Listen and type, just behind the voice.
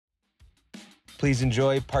Please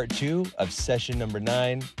enjoy part 2 of session number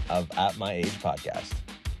 9 of At My Age podcast.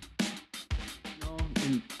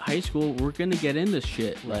 In high school, we're going to get into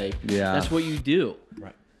shit. Like, Yeah. that's what you do.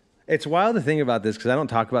 Right. It's wild to think about this because I don't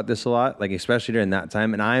talk about this a lot, like especially during that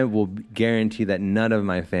time. And I will guarantee that none of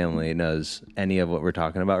my family knows any of what we're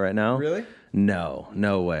talking about right now. Really?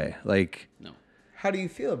 No way. Like, No. How do you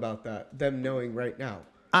feel about that? Them knowing right now?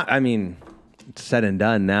 I mean, it's said and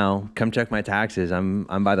done now. Come check my taxes. I'm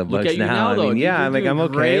by the Look books at you now. now, though. I mean, Dude, yeah, you're I'm like, doing I'm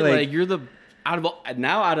okay. great. Like, you're the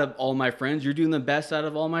out of all my friends, you're doing the best out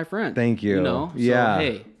of all my friends. thank you. You know? So, Yeah.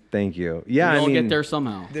 hey, Thank you. Yeah. we all I mean, get there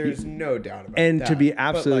somehow. There's no doubt about and that. to be But,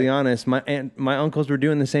 absolutely like, honest, my uncles were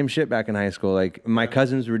doing the same shit back in high school. Like my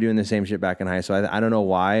cousins were doing the same shit back in high school. I don't know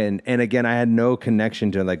why. And again, I had no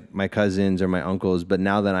connection to like my cousins or my uncles. But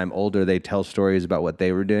now that I'm older, they tell stories about what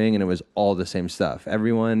they were doing, and it was all the same stuff.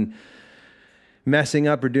 Everyone messing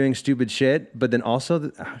up or doing stupid shit, but then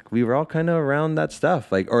also we were all kind of around that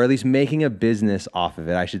stuff, like, or at least making a business off of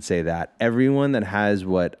it. I should say that everyone that has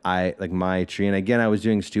what I like my tree, and again, I was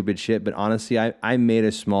doing stupid shit, but honestly, I made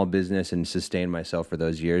a small business and sustained myself for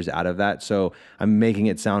those years out of that. So I'm making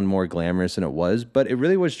it sound more glamorous than it was, but it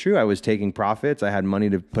really was true. I was taking profits. I had money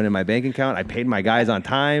to put in my bank account. I paid my guys on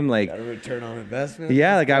time. Like, got a return on investment.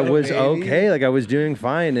 yeah, like I was Maybe. okay. Like I was doing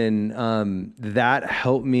fine. And that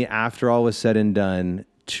helped me after all was said and done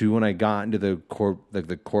to when I got into the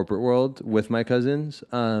corporate world with my cousins.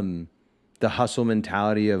 The hustle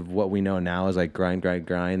mentality of what we know now is like grind.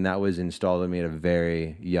 That was installed in me at a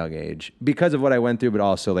very young age because of what I went through, but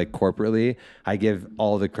also like corporately, I give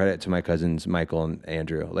all the credit to my cousins, Michael and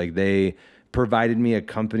Andrew. Like they provided me a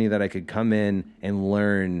company that I could come in and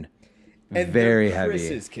learn. And Very they're heavy.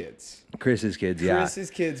 Chris's kids, yeah. Chris's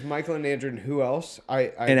kids, Michael and Andrew, and who else?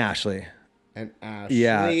 And Ashley. And Ashley,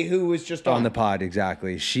 Yeah. who was just On the pod,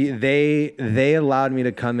 exactly. They allowed me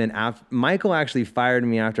to come in after. Michael actually fired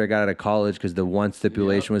me after I got out of college because the one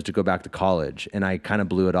stipulation was to go back to college, and I kind of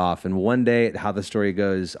blew it off. And one day, how the story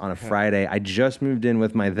goes, on a Friday, I just moved in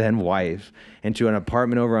with my then wife into an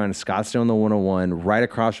apartment over on Scottsdale on the 101, right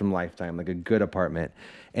across from Lifetime, like a good apartment.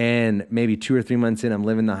 And maybe 2 or 3 months in, I'm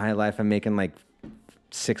living the high life. I'm making like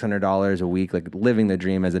 $600 a week, like living the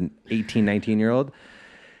dream as an 18, 19-year-old.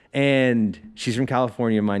 And she's from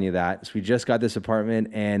California, mind you that. So we just got this apartment,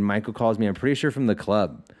 and Michael calls me, I'm pretty sure from the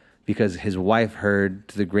club, because his wife heard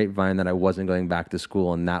to the grapevine that I wasn't going back to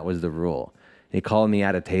school, and that was the rule. And he called me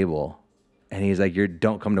at a table, and he's like,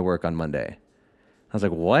 don't come to work on Monday. I was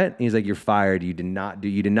like, what? And he's like, you're fired. You did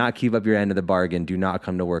not keep up your end of the bargain. Do not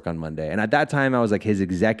come to work on Monday. And at that time, I was like his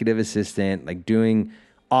executive assistant, like doing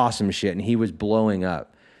awesome shit, and he was blowing up.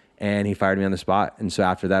 And he fired me on the spot. And so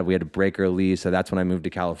after that, we had to break our lease. So that's when I moved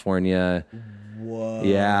to California. Whoa.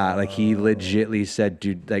 Yeah, like he legitly said,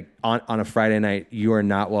 dude, like on a Friday night, you are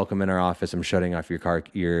not welcome in our office. I'm shutting off your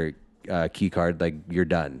key card. Like, you're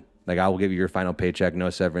done. Like, I will give you your final paycheck,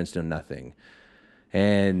 no severance, no nothing.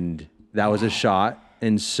 And that was a shot.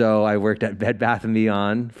 And so I worked at Bed Bath &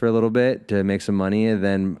 Beyond for a little bit to make some money. And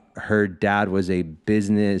then her dad was a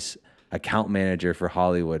business account manager for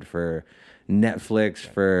Hollywood, for Netflix,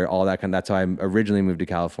 for all that kind of, that's how I originally moved to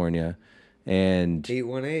California. And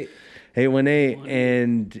 818.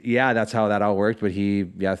 And yeah, that's how that all worked. But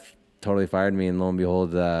he, totally fired me. And lo and behold,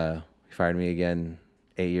 he fired me again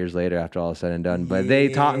 8 years later after all is said and done. But they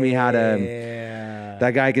taught me how to,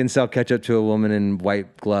 that guy can sell ketchup to a woman in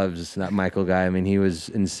white gloves, that Michael guy. I mean, he was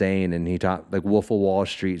insane. And he taught like Wolf of Wall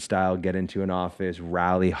Street style, get into an office,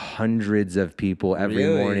 rally hundreds of people every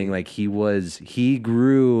morning. Like he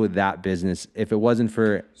grew that business. If it wasn't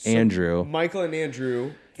for Andrew. Michael and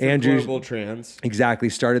Andrew Global Trans. Exactly.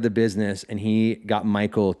 Started the business, and he got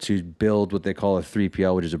Michael to build what they call a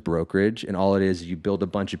 3PL, which is a brokerage. And all it is, you build a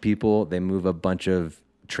bunch of people, they move a bunch of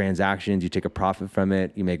transactions, you take a profit from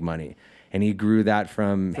it, you make money. And he grew that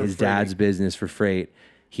from his dad's business for freight.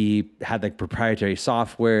 He had like proprietary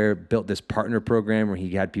software, built this partner program where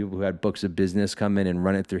he had people who had books of business come in and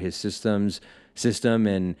run it through his system.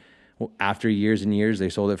 And after years and years, they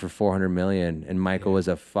sold it for $400 million. And Michael was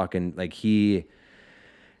a fucking, like, he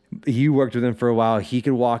worked with him for a while. He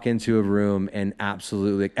could walk into a room and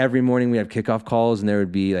absolutely, like, every morning we have kickoff calls, and there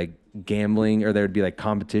would be like gambling, or there would be like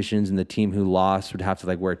competitions, and the team who lost would have to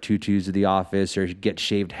like wear tutus to the office or get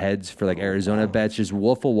shaved heads for like Arizona bets. Just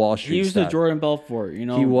Wolf of Wall Street. He was stuff. the Jordan Belfort, you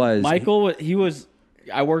know. He was. Michael. He was.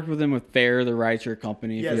 I worked with him with Fair, the rideshare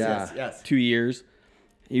company, for Yes. 2 years.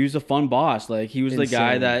 He was a fun boss. Like, he was the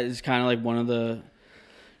guy that is kind of like one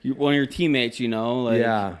of your teammates, you know. Like,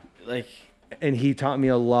 Yeah. Like. And he taught me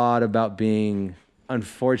a lot about being,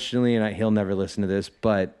 unfortunately, and he'll never listen to this,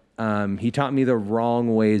 but he taught me the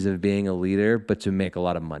wrong ways of being a leader, but to make a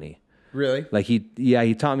lot of money. Really? Like he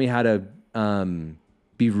taught me how to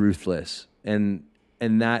be ruthless, and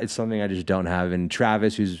that is something I just don't have. And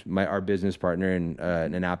Travis, who's our business partner in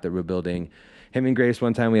an app that we're building, him and Grace,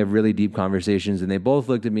 one time we have really deep conversations, and they both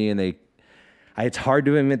looked at me and it's hard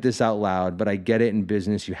to admit this out loud, but I get it. In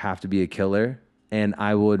business, you have to be a killer, and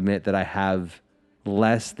I will admit that I have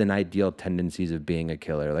less than ideal tendencies of being a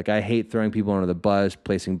killer. Like, I hate throwing people under the bus,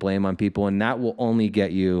 placing blame on people, and that will only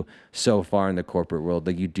get you so far in the corporate world.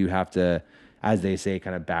 Like, you do have to, as they say,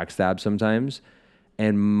 kind of backstab sometimes.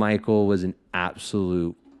 And Michael was an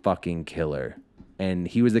absolute fucking killer. And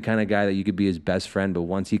he was the kind of guy that you could be his best friend, but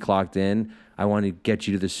once he clocked in, I want to get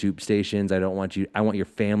you to the soup stations. I want your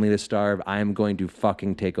family to starve. I'm going to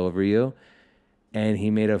fucking take over you. And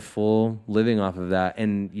he made a full living off of that.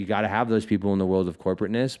 And you got to have those people in the world of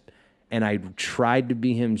corporateness. And I tried to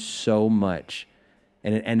be him so much,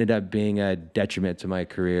 and it ended up being a detriment to my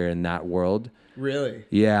career in that world. Really?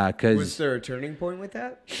 Yeah, because... Was there a turning point with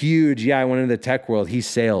that? Huge. Yeah, I went into the tech world. He's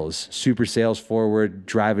sales, super sales forward,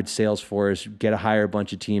 drive a sales force, hire a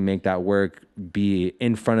bunch of team, make that work, be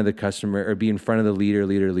in front of the customer, or be in front of the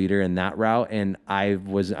leader in that route. And I'm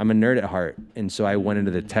a nerd at heart. And so I went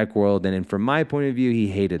into the tech world, and from my point of view, he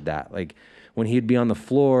hated that. Like, when he'd be on the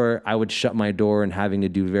floor, I would shut my door and having to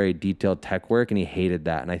do very detailed tech work, and he hated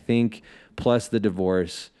that. And I think plus the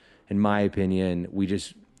divorce, in my opinion,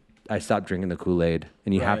 I stopped drinking the Kool-Aid,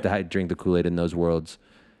 and you have to drink the Kool-Aid in those worlds.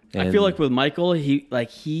 And I feel like with Michael,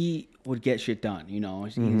 he would get shit done. You know,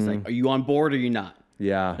 he's like, "Are you on board or are you not?"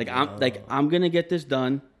 Yeah. I'm gonna get this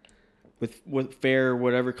done with fair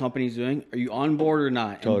whatever company's doing. Are you on board or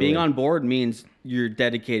not? Totally. And being on board means you're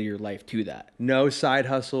dedicated your life to that. No side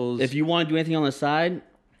hustles. If you want to do anything on the side,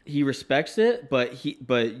 he respects it, but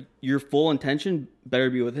your full intention better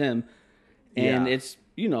be with him. And it's,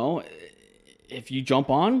 if you jump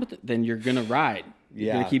on, then you're gonna ride.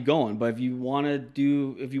 You're gonna keep going. But if you want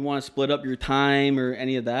to split up your time or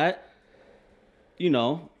any of that,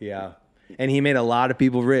 Yeah. And he made a lot of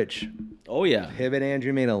people rich. Oh yeah. Him and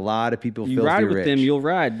Andrew made a lot of people You filthy ride with rich. them, you'll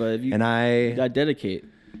ride. But if you gotta dedicate.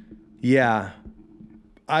 Yeah.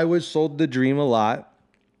 I was sold the dream a lot.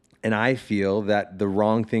 And I feel that the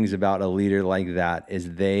wrong things about a leader like that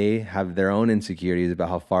is they have their own insecurities about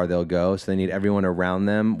how far they'll go. So they need everyone around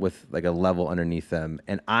them with like a level underneath them.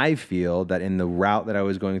 And I feel that in the route that I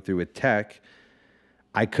was going through with tech,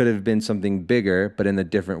 I could have been something bigger, but in a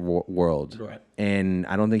different world. Right. And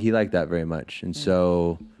I don't think he liked that very much. And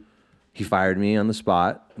so he fired me on the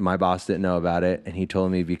spot. My boss didn't know about it. And he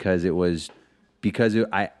told me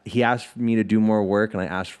he asked me to do more work, and I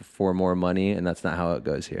asked for more money, and that's not how it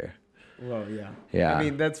goes here. Well, yeah. Yeah. I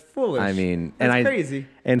mean, that's foolish. That's crazy.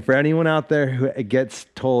 And for anyone out there who gets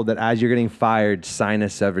told that as you're getting fired, sign a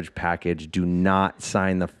severance package, do not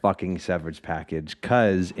sign the fucking severance package,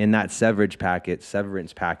 because in that severance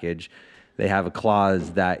package, they have a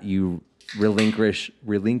clause that you relinquish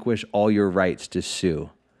all your rights to sue.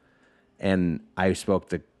 And I spoke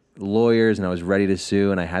to lawyers, and I was ready to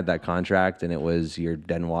sue, and I had that contract, and it was you're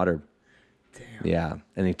dead in water. Damn. Yeah,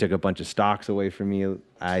 and he took a bunch of stocks away from me,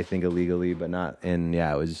 I think illegally, but not. And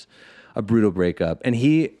yeah, it was a brutal breakup. And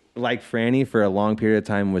he, like Franny, for a long period of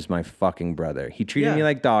time was my fucking brother. He treated me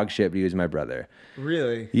like dog shit, but he was my brother.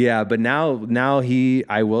 Really? Yeah, but now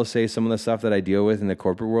I will say some of the stuff that I deal with in the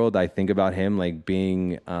corporate world, I think about him like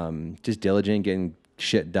being just diligent, getting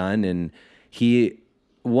shit done. And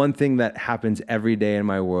one thing that happens every day in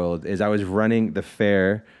my world is I was running the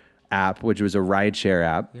Fair app, which was a rideshare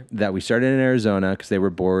app that we started in Arizona because they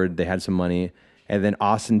were bored, they had some money, and then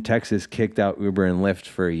Austin, Texas kicked out Uber and Lyft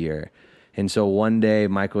for a year. And so one day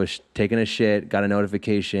Michael was taking a shit, got a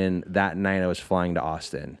notification. That night I was flying to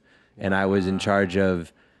Austin, and I was in charge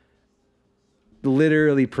of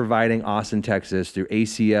literally providing Austin, Texas through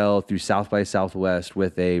ACL, through South by Southwest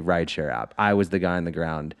with a rideshare app. I was the guy on the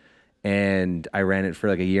ground. And I ran it for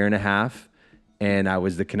like a year and a half, and I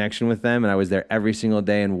was the connection with them, and I was there every single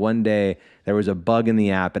day. And one day there was a bug in the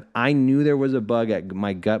app, and I knew there was a bug at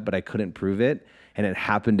my gut, but I couldn't prove it. And it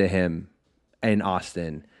happened to him in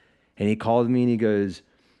Austin. And he called me and he goes,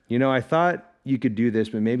 I thought you could do this,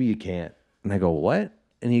 but maybe you can't. And I go, what?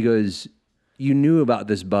 And he goes, you knew about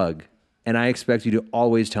this bug, and I expect you to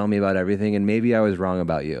always tell me about everything. And maybe I was wrong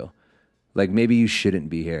about you. Like, maybe you shouldn't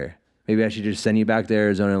be here. Maybe I should just send you back to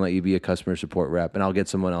Arizona and let you be a customer support rep, and I'll get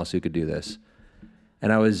someone else who could do this.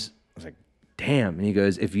 And I was like, damn. And he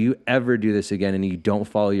goes, if you ever do this again and you don't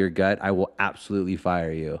follow your gut, I will absolutely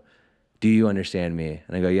fire you. Do you understand me?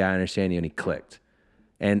 And I go, yeah, I understand you. And he clicked.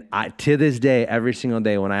 And to this day, every single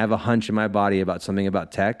day, when I have a hunch in my body about something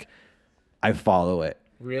about tech, I follow it.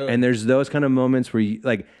 Really? And there's those kind of moments where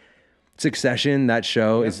Succession, that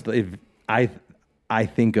show is. I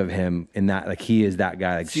think of him in that, like, he is that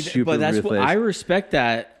guy, like, super but that's ruthless. what I respect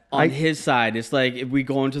that on his side. It's like if we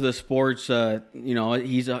go into the sports,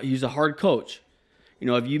 he's a hard coach.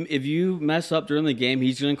 If you mess up during the game,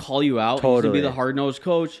 he's gonna call you out. Totally. He's gonna be the hard nosed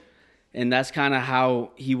coach, and that's kind of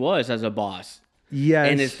how he was as a boss. Yes,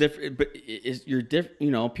 and it's different, but you're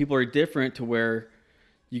different. People are different to where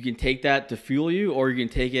you can take that to fuel you, or you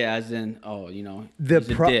can take it as in, he's a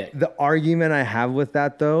dick. The argument I have with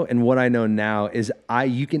that, though, and what I know now is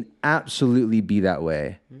you can absolutely be that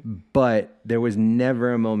way, but there was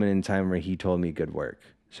never a moment in time where he told me good work.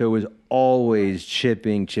 So it was always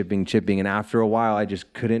chipping. And after a while, I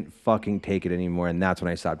just couldn't fucking take it anymore. And that's when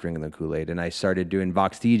I stopped drinking the Kool-Aid. And I started doing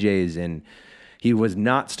Vox DJs, and he was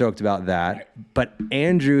not stoked about that. But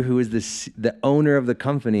Andrew, who is the owner of the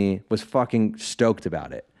company, was fucking stoked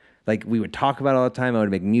about it. Like, we would talk about it all the time. I would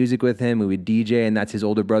make music with him. We would DJ, and that's his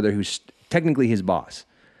older brother, who's technically his boss.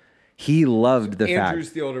 He loved the fact.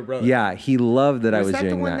 Andrew's the older brother. Yeah, he loved that I was Was that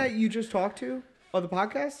doing the one that. that you just talked to on the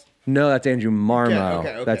podcast? No, that's Andrew Marmo.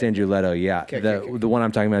 Okay. That's Andrew Leto. Yeah, Okay. the one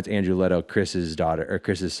I'm talking about is Andrew Leto, Chris's daughter or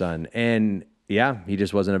Chris's son. And yeah, he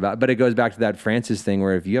just wasn't about. But it goes back to that Francis thing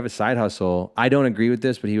where if you have a side hustle, I don't agree with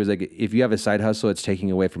this, but he was like, if you have a side hustle, it's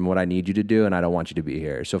taking away from what I need you to do, and I don't want you to be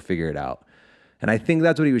here. So figure it out. And I think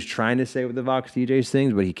that's what he was trying to say with the Vox DJs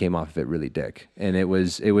things, but he came off of it really dick, and it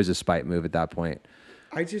was a spite move at that point.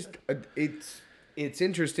 It's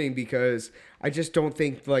interesting because I just don't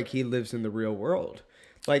think like he lives in the real world.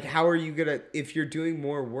 Like, how are you gonna, if you're doing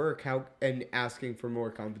more work, and asking for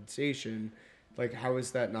more compensation, like, how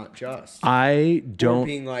is that not just? I don't. Or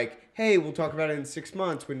being like, hey, we'll talk about it in 6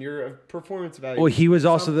 months when you're a performance evaluation. Well, he was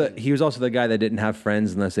also the guy that didn't have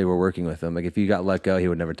friends unless they were working with him. Like, if you got let go, he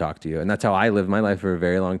would never talk to you, and that's how I lived my life for a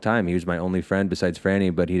very long time. He was my only friend besides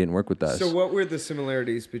Franny, but he didn't work with us. So, what were the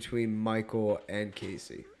similarities between Michael and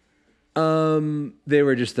Casey? They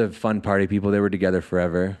were just the fun party people. They were together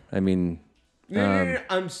forever. I mean. No.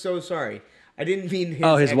 I'm so sorry. I didn't mean his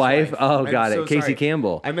his wife? ex-wife. Oh, I'm got it. so Casey sorry.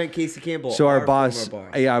 Campbell. I meant Casey Campbell. So our boss,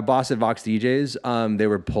 former our boss at Vox DJs, they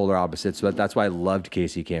were polar opposites. But that's why I loved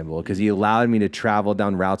Casey Campbell, because he allowed me to travel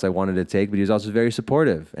down routes I wanted to take, but he was also very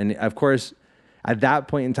supportive. And of course, at that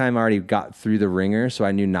point in time, I already got through the ringer, so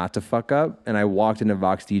I knew not to fuck up. And I walked into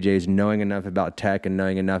Vox DJs knowing enough about tech and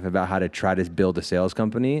knowing enough about how to try to build a sales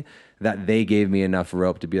company that they gave me enough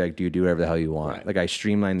rope to be like, dude, do whatever the hell you want. Right. Like, I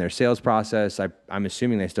streamlined their sales process. I'm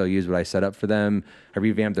assuming they still use what I set up for them. I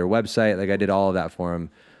revamped their website. Like, I did all of that for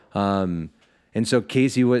them. And so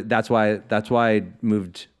Casey, that's why I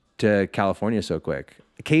moved to California so quick.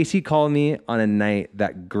 Casey called me on a night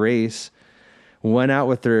that Grace went out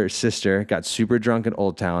with her sister, got super drunk in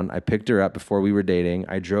Old Town. I picked her up before we were dating.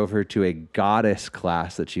 I drove her to a goddess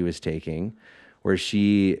class that she was taking, where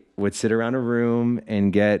she would sit around a room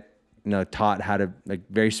and get taught how to, like,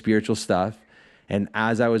 very spiritual stuff. And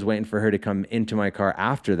as I was waiting for her to come into my car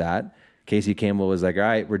after that, Casey Campbell was like, all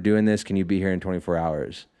right, we're doing this. Can you be here in 24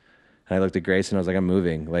 hours? And I looked at Grace and I was like, I'm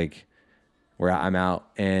moving. Like, I'm out.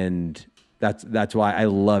 And that's why I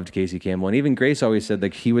loved Casey Campbell. And even Grace always said,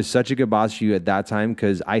 like, he was such a good boss for you at that time,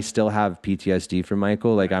 because I still have PTSD from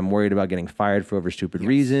Michael. Like, I'm worried about getting fired for over stupid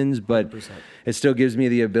reasons, but 100%. It still gives me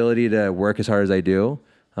the ability to work as hard as I do.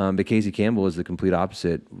 But Casey Campbell is the complete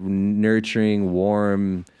opposite. Nurturing,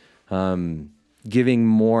 warm, giving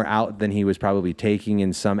more out than he was probably taking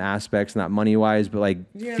in some aspects, not money-wise, but like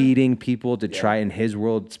feeding people to try in his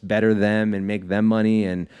world better them and make them money.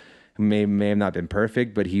 And may have not been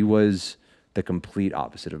perfect, but he was the complete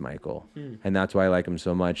opposite of Michael. And that's why I like him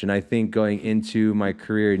so much. And I think going into my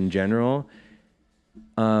career in general,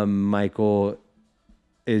 Michael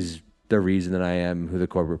is the reason that I am who the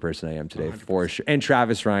corporate person I am today, 100%. For sure. And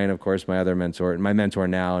Travis Ryan, of course, my other mentor, my mentor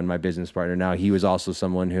now and my business partner now, he was also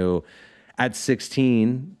someone who at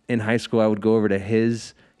 16 in high school, I would go over to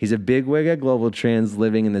he's a bigwig at Global Trans,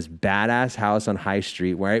 living in this badass house on High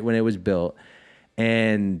Street, right when it was built.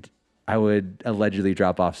 And I would allegedly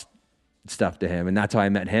drop off stuff to him. And that's how I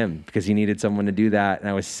met him, because he needed someone to do that. And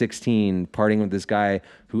I was 16 partying with this guy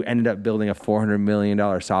who ended up building a $400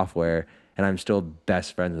 million software. And I'm still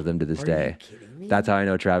best friends with him to this day. You kidding me? That's how I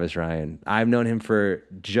know Travis Ryan. I've known him for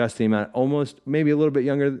just the amount, almost maybe a little bit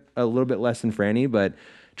younger, a little bit less than Franny, but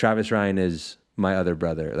Travis Ryan is my other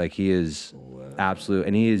brother. Like, he is absolute,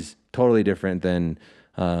 and he is totally different than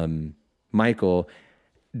Michael.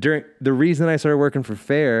 During the reason I started working for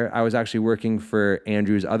Fair, I was actually working for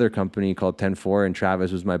Andrew's other company called 10-4, and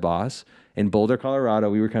Travis was my boss in Boulder, Colorado.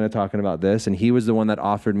 We were kind of talking about this, and he was the one that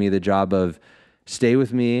offered me the job of stay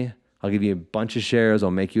with me. I'll give you a bunch of shares. I'll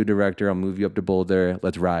make you a director. I'll move you up to Boulder.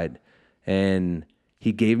 Let's ride. And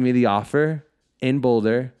He gave me the offer in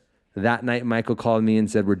Boulder. That night, Michael called me and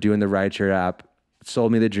said, we're doing the rideshare app.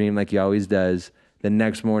 Sold me the dream like he always does. The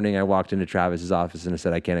next morning, I walked into Travis's office and I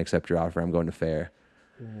said, I can't accept your offer. I'm going to Fair.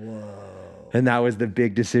 Whoa. And that was the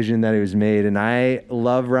big decision that it was made. And I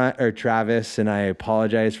love Travis, and I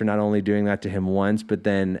apologize for not only doing that to him once, but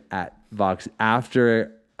then at Vox,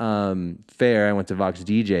 after Fair, I went to Vox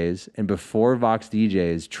DJs. And before Vox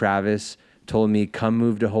DJs, Travis told me, come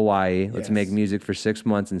move to Hawaii. Let's make music for 6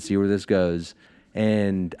 months and see where this goes.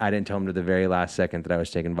 And I didn't tell him to the very last second that I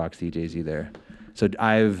was taking Vox DJs either. So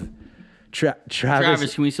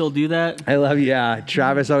Travis, can we still do that? I love you. Yeah.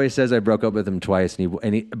 Travis always says I broke up with him twice.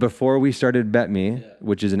 And he before we started Bet Me,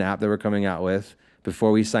 which is an app that we're coming out with,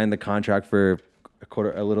 before we signed the contract for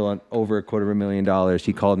a little over $250,000,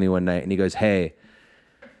 he called me one night and he goes, hey,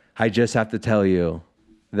 I just have to tell you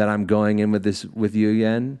that I'm going in with you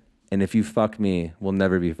again. And if you fuck me, we'll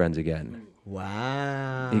never be friends again.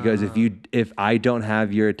 Wow. He goes, if I don't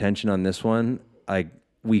have your attention on this one, like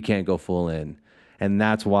we can't go full in. And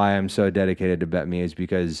that's why I'm so dedicated to Bet Me, is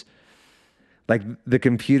because like the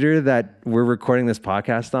computer that we're recording this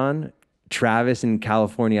podcast on, Travis in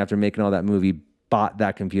California, after making all that movie, bought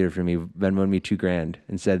that computer for me, Venmoed me $2,000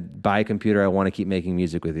 and said, buy a computer. I want to keep making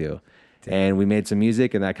music with you. Damn. And we made some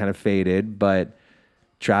music and that kind of faded, but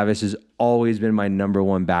Travis has always been my number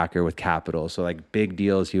one backer with capital. So like big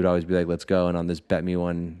deals, he would always be like, let's go. And on this Bet Me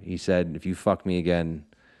one, he said, if you fuck me again,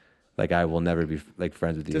 like I will never be like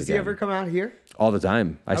friends with you Does again. he ever come out here? All the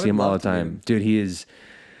time. I see him all the time. Dude, he is,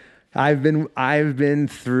 I've been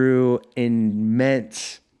through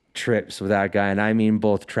immense trips with that guy. And I mean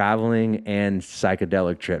both traveling and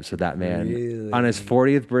psychedelic trips with that man. Really? On his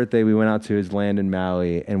 40th birthday, we went out to his land in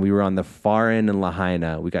Maui and we were on the far end in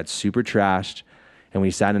Lahaina. We got super trashed. And we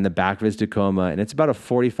sat in the back of his Tacoma, and it's about a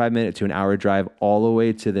 45-minute to an hour drive all the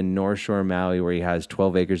way to the North Shore of Maui, where he has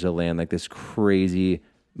 12 acres of land, like this crazy,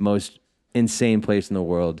 most insane place in the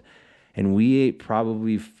world. And we ate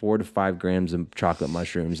probably 4 to 5 grams of chocolate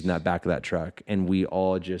mushrooms in that back of that truck. And we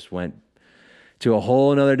all just went to a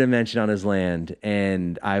whole another dimension on his land.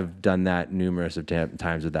 And I've done that numerous of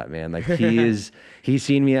times with that man. Like he's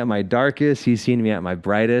seen me at my darkest. He's seen me at my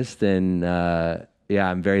brightest. And, yeah,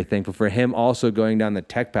 I'm very thankful for him also going down the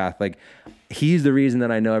tech path. Like, he's the reason that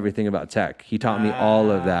I know everything about tech. He taught me all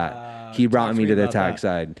of that. He brought me to the tech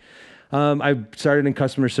side. I started in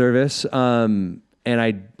customer service, and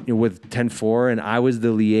with 10-4, and I was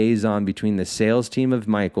the liaison between the sales team of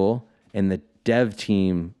Michael and the dev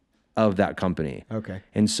team of that company. Okay.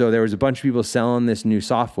 And so there was a bunch of people selling this new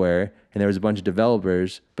software, and there was a bunch of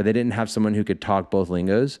developers, but they didn't have someone who could talk both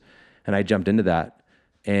lingos. And I jumped into that.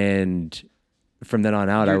 And from then on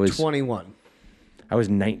out, I was 21. I was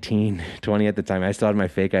 19, 20 at the time. I still had my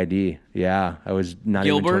fake ID. Yeah, I was not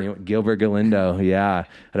even 21. Gilbert Galindo. Yeah,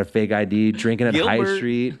 had a fake ID, drinking at High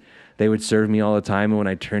Street. They would serve me all the time. And when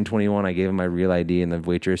I turned 21, I gave them my real ID. And the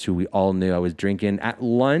waitress, who we all knew, I was drinking at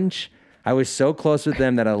lunch. I was so close with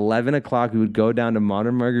them that at 11 o'clock, we would go down to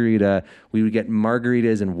Modern Margarita. We would get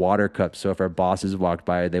margaritas in water cups. So if our bosses walked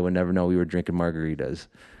by, they would never know we were drinking margaritas.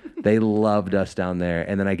 They loved us down there.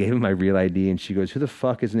 And then I gave them my real ID, and she goes, who the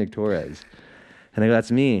fuck is Nick Torres? And I go,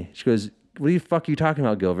 that's me. She goes, what the fuck are you talking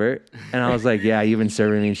about, Gilbert? And I was like, yeah, you've been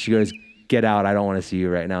serving me. And she goes, get out. I don't want to see you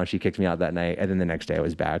right now. And she kicked me out that night. And then the next day I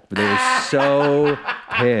was back. But they were so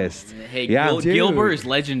pissed. Hey, yeah, Gilbert is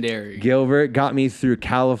legendary. Gilbert got me through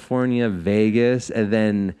California, Vegas, and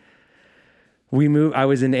then we moved. I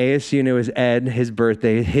was in ASU, and it was Ed, his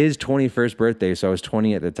birthday, his 21st birthday. So I was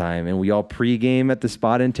 20 at the time. And we all pregame at the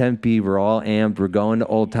spot in Tempe. We're all amped. We're going to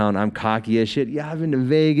Old Town. I'm cocky as shit. Yeah, I've been to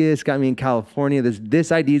Vegas. Got me in California.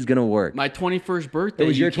 This ID is going to work. My 21st birthday. It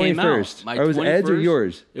was your 21st. Or was it Ed's or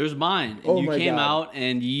yours? It was mine. And you came out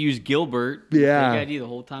and you used Gilbert. Yeah. Fake ID the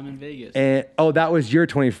whole time in Vegas. And that was your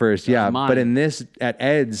 21st. That yeah. was mine. But in this, at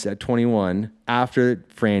Ed's at 21, after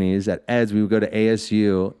Franny's, at Ed's, we would go to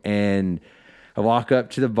ASU, and I walk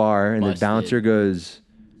up to the bar, and the bouncer goes,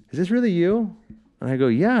 is this really you? And I go,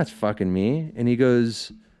 yeah, it's fucking me. And he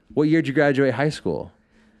goes, what year did you graduate high school?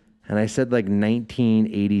 And I said like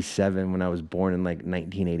 1987, when I was born in like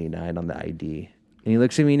 1989 on the ID. And he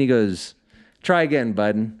looks at me and he goes, try again,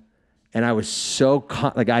 bud. And I was so,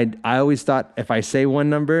 I always thought if I say one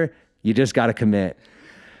number, you just got to commit.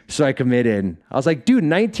 So I committed. I was like, dude,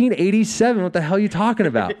 1987, what the hell are you talking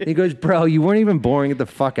about? And he goes, bro, you weren't even born. Get the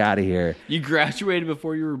fuck out of here. You graduated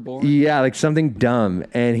before you were born? Yeah, like something dumb.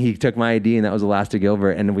 And he took my ID, and that was the last of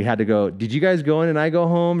Gilbert. And we had to go. Did you guys go in and I go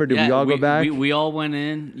home, or did we all go back? We all went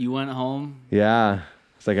in. You went home. Yeah.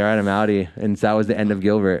 It's like, all right, I'm outie. And that was the end of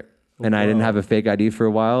Gilbert. And I didn't have a fake ID for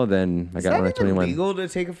a while. Then I got one at 21. Is that legal to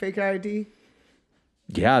take a fake ID?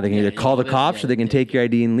 Yeah, they can either call the cops or they can take your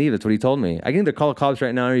ID and leave. That's what he told me. I can either call the cops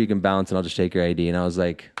right now or you can bounce and I'll just take your ID. And I was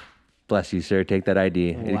like, bless you, sir. Take that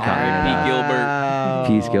ID. And he caught me in Pete the-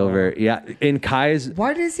 Peace, Gilbert. Yeah. In Kai's,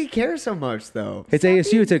 Why does he care so much though? it's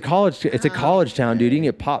ASU. It's a college. It's a college town, dude. You can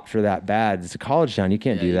get popped for that bad. It's a college town. You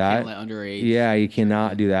can't do that. Can't let underage. Yeah, you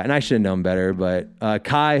cannot do that. And I should have known better. But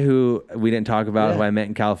Kai, who we didn't talk about, who I met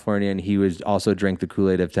in California, and he was also drank the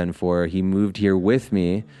Kool-Aid of 10-4. He moved here with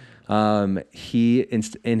me. He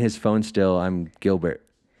in his phone still, I'm Gilbert.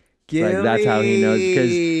 Like that's how he knows.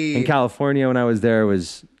 Because in California, when I was there, it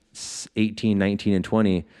was 18, 19, and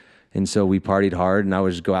 20. And so we partied hard, and I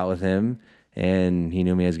would just go out with him. And he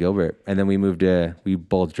knew me as Gilbert. And then we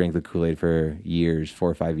both drank the Kool-Aid for years, 4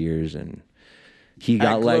 or 5 years. And he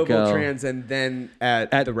got let go. Trans and then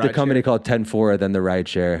at the company called 10-4, then the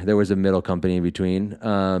rideshare. There was a middle company in between.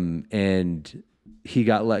 And he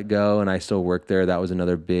got let go, and I still worked there. That was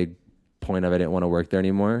another big point of I didn't want to work there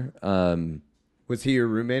anymore. Was he your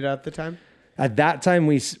roommate at the time? At that time,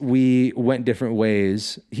 we went different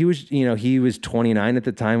ways. He was 29 at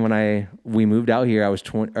the time when we moved out here. I was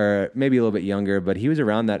 20, or maybe a little bit younger, but he was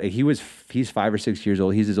around that. He's 5 or 6 years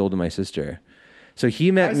old. He's as old as my sister. So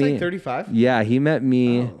he met me. Like 35. Yeah, he met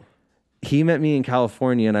me. Oh. He met me in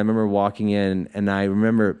California, and I remember walking in, and I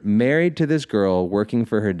remember married to this girl, working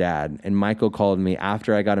for her dad. And Michael called me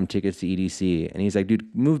after I got him tickets to EDC, and he's like, "Dude,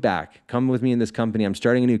 move back. Come with me in this company. I'm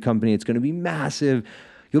starting a new company. It's going to be massive.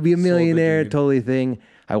 You'll be a millionaire, totally thing."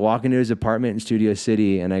 I walk into his apartment in Studio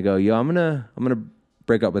City, and I go, "Yo, I'm gonna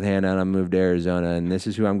break up with Hannah, and I'm move to Arizona, and this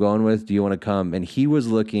is who I'm going with. Do you want to come?" And he was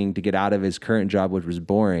looking to get out of his current job, which was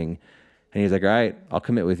boring. And he's like, "All right, I'll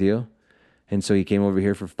commit with you." And so he came over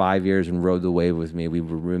here for 5 years and rode the wave with me. We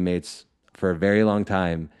were roommates for a very long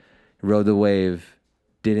time. Rode the wave,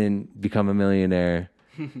 didn't become a millionaire,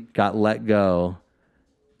 got let go,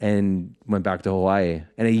 and went back to Hawaii.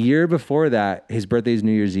 And a year before that, his birthday's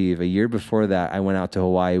New Year's Eve. A year before that, I went out to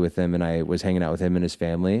Hawaii with him, and I was hanging out with him and his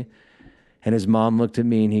family. And his mom looked at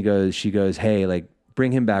me, and she goes, "Hey, like,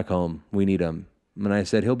 bring him back home. We need him." And I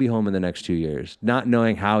said, "He'll be home in the next 2 years." Not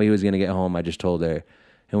knowing how he was going to get home, I just told her.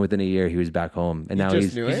 And within a year, he was back home. And now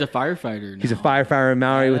he's a firefighter now. He's a firefighter in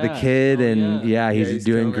Maui with a kid. He's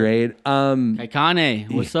doing great. Kai,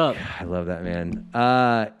 what's up? I love that man.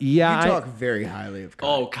 You talk very highly of Kai.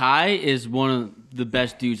 Oh, Kai is one of the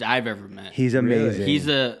best dudes I've ever met. He's amazing. He's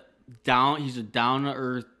a down to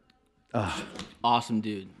earth, awesome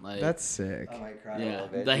dude. Like, that's sick. I might cry yeah, a little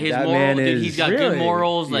bit. like his morals, dude, he's got good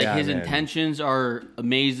morals. Like his man. intentions are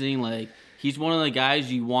amazing. Like he's one of the guys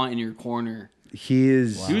you want in your corner. He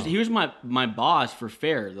is. Wow. He was my boss for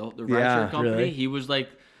Fair, the rideshare company. Really? He was like,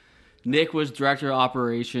 Nick was director of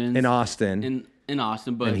operations in Austin. In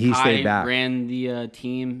Austin, but he stayed back. Ran the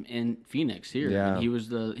team in Phoenix here. Yeah. And he was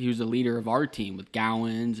the leader of our team with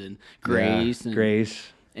Gowans and Grace.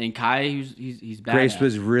 And Kai, he's bad. Grace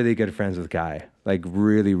was really good friends with Kai, like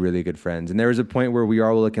really, really good friends. And there was a point where we were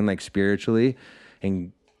all looking like spiritually,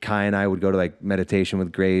 and Kai and I would go to like meditation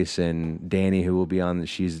with Grace and Danny, who will be on.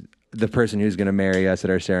 She's the person who's going to marry us at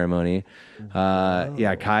our ceremony.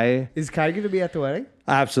 Kai. Is Kai going to be at the wedding?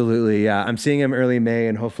 Absolutely, yeah. I'm seeing him early May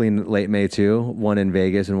and hopefully in late May too. One in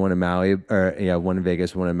Vegas and one in Maui. One in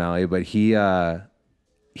Vegas, one in Maui. But he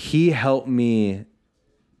helped me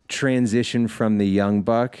transition from the young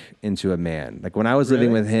buck into a man. Like when I was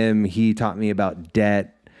living with him, he taught me about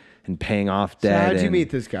debt and paying off debt. So how'd you meet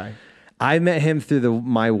this guy? I met him through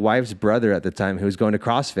my wife's brother at the time, who was going to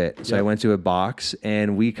CrossFit. So I went to a box,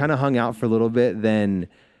 and we kind of hung out for a little bit. Then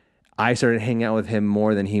I started hanging out with him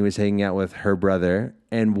more than he was hanging out with her brother.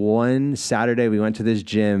 And one Saturday, we went to this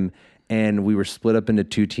gym, and we were split up into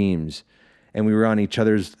 2 teams. And we were on each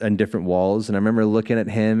other's on different walls. And I remember looking at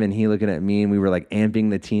him, and he looking at me, and we were like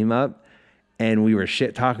amping the team up. And we were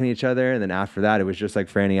shit talking to each other. And then after that, it was just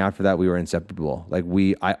like Franny. After that, we were inseparable. Like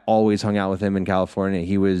I always hung out with him in California.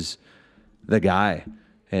 He was the guy,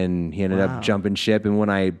 and he ended up jumping ship. And when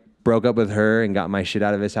I broke up with her and got my shit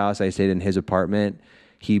out of his house, I stayed in his apartment.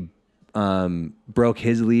 He broke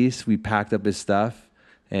his lease. We packed up his stuff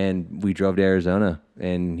and we drove to Arizona,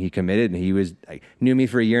 and he committed, and he was knew me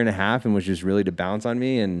for a year and a half and was just really to bounce on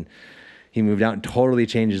me. And he moved out and totally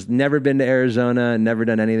changed. He's never been to Arizona, never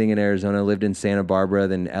done anything in Arizona, lived in Santa Barbara,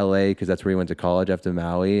 then LA, because that's where he went to college after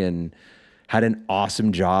Maui, and had an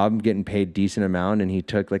awesome job, getting paid decent amount, and he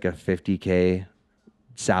took like a $50K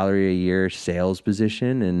salary a year sales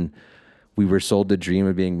position, and we were sold the dream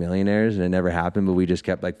of being millionaires, and it never happened, but we just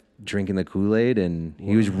kept like drinking the Kool-Aid, and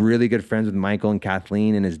he was really good friends with Michael and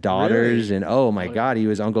Kathleen and his daughters, and oh my God, he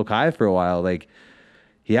was Uncle Kai for a while. Like,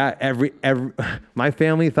 yeah, every my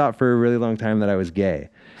family thought for a really long time that I was gay.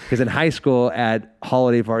 Because in high school at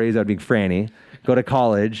holiday parties, I'd be Franny. Go to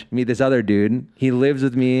college, meet this other dude. He lives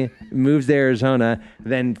with me, moves to Arizona.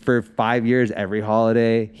 Then for 5 years, every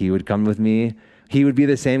holiday, he would come with me. He would be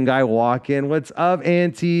the same guy walk in. What's up,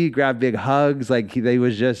 auntie? Grab big hugs. Like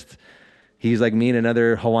he's like me in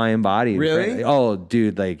another Hawaiian body. Really? Oh,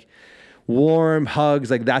 dude, like warm hugs.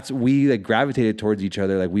 Like we like gravitated towards each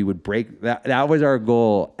other. Like we would break that. That was our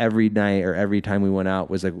goal every night or every time we went out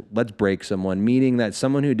was like, let's break someone. Meaning that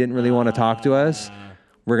someone who didn't really want to talk to us,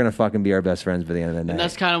 we're going to fucking be our best friends by the end of the night. And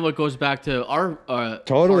that's kind of what goes back to our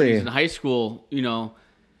Totally. parties in high school. You know,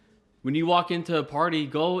 when you walk into a party,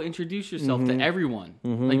 go introduce yourself to everyone.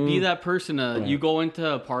 Like, be that person. You go into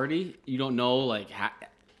a party, you don't know, like,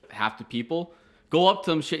 half the people. Go up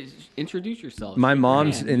to them, introduce yourself. My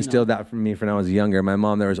mom's instilled that from me when I was younger. My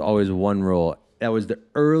mom, there was always one rule. That was the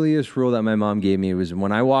earliest rule that my mom gave me was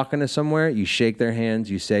when I walk into somewhere, you shake their hands,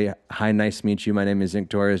 you say, hi, nice to meet you. My name is Nick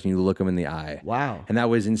Torres, and you look them in the eye. Wow. And that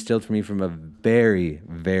was instilled for me from a very,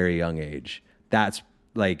 very young age. That's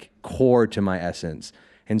like core to my essence.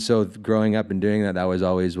 And so growing up and doing that, that was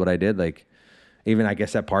always what I did. Like even I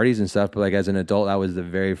guess at parties and stuff, but like as an adult, that was the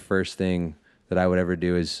very first thing that I would ever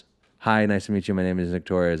do is, hi, nice to meet you. My name is Nick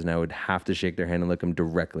Torres. And I would have to shake their hand and look them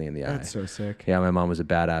directly in the eye. That's so sick. Yeah, my mom was a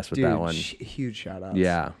badass with that one. Huge shout outs.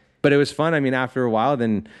 Yeah. But it was fun. I mean, after a while,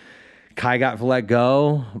 then Kai got let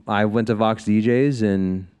go. I went to Vox DJs,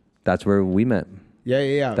 and that's where we met.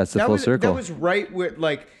 Yeah. That's the full circle. That was right with,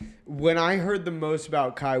 like, when I heard the most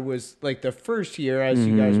about Kai was, like, the first year as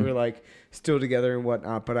you guys were, like, still together and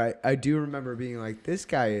whatnot. But I do remember being like, this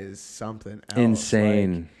guy is something else.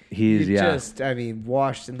 Insane. Like, He's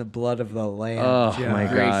washed in the blood of the Lamb. Oh my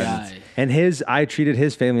Great God. guy. And I treated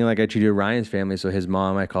his family like I treated Ryan's family. So his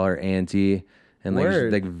mom, I call her auntie, and like,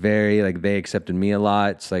 Word. like very, like they accepted me a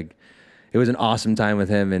lot. It's like, it was an awesome time with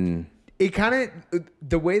him. And It kind of,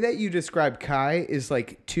 the way that you describe Kai is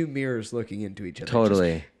like two mirrors looking into each other.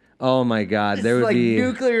 totally. Oh my God. It's There would like be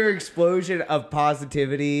nuclear explosion of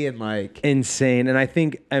positivity and like insane. And I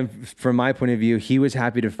think, and from my point of view, he was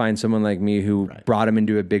happy to find someone like me who brought him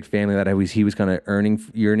into a big family that he was kind of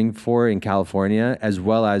yearning for in California, as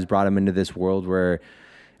well as brought him into this world where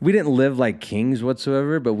we didn't live like kings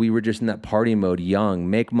whatsoever, but we were just in that party mode,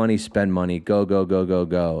 young, make money, spend money, go, go, go, go,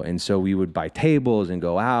 go. And so we would buy tables and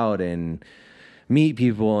go out and meet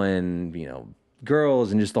people and, you know,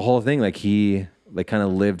 girls and just the whole thing. Like he like kind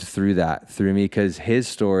of lived through me, because his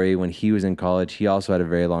story when he was in college, he also had a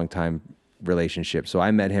very long time relationship. So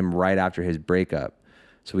I met him right after his breakup.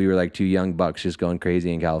 So we were like two young bucks just going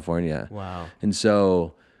crazy in California. wow. And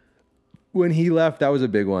so when he left, that was a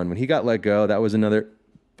big one. When he got let go, that was another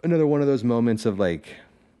one of those moments of like,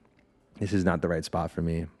 this is not the right spot for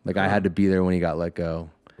me. Like I had to be there when he got let go.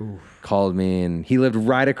 Called me, and he lived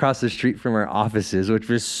right across the street from our offices, which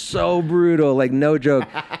was so brutal. Like no joke.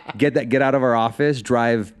 Get out of our office,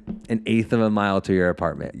 drive an eighth of a mile to your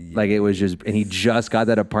apartment. Like it was just, and he just got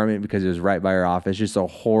that apartment because it was right by our office. Just a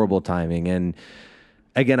horrible timing. And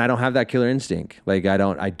again, I don't have that killer instinct. Like I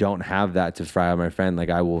don't have that to fry out my friend. Like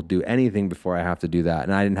I will do anything before I have to do that.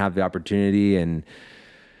 And I didn't have the opportunity, and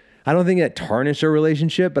I don't think it tarnished our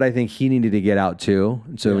relationship, but I think he needed to get out too.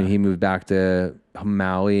 So when he moved back to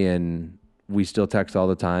Maui, and we still text all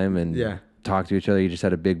the time and talk to each other. He just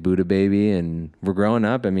had a big Buddha baby, and we're growing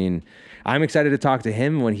up. I mean, I'm excited to talk to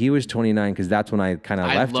him when he was 29, because that's when I kind of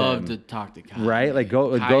left him. I'd love to talk to Kai. Right? Like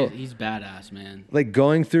go. He's badass, man. Like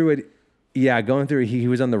going through it. Yeah, going through it. He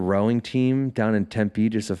was on the rowing team down in Tempe.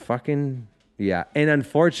 Just a fucking yeah. And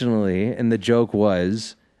unfortunately, and the joke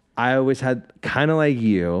was, I always had kind of like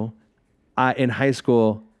you. In high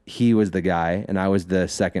school, he was the guy, and I was the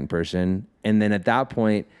second person. And then at that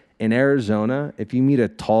point in Arizona, if you meet a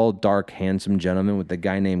tall, dark, handsome gentleman with a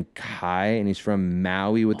guy named Kai, and he's from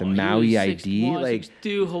Maui with the Maui ID, like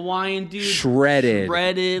 6'2", Hawaiian dude, shredded,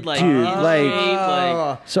 like dude,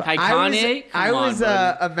 like so Kanye. I was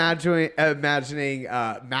imagining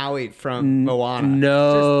Maui from Moana.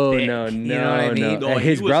 No. You know what I mean? No. No,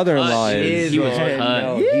 His he was brother-in-law cut. is. He was cut.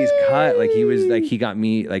 No, he's cut. Like he was like he got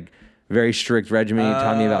me like very strict regimen. He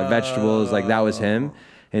taught me about vegetables. Like that was him.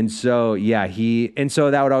 And so,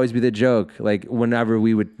 so that would always be the joke. Like whenever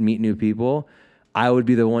we would meet new people, I would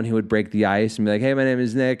be the one who would break the ice and be like, hey, my name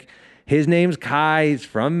is Nick. His name's Kai. He's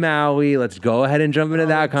from Maui. Let's go ahead and jump into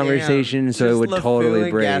that conversation. Damn. So it would Just totally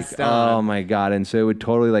LeFou break. and Gaston. Oh my God. And so it would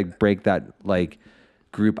totally like break that like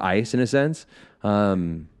group ice in a sense.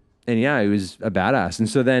 And yeah, he was a badass. And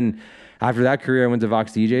so then after that career, I went to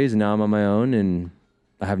Vox DJs, and now I'm on my own, and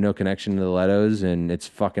I have no connection to the Letos, and it's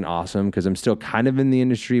fucking awesome because I'm still kind of in the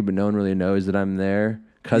industry, but no one really knows that I'm there.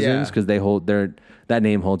 cousins, Yeah. because that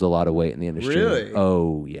name holds a lot of weight in the industry. Really?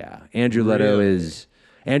 Oh yeah. Andrew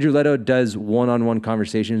Leto does one-on-one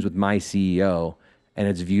conversations with my CEO, and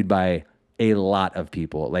it's viewed by a lot of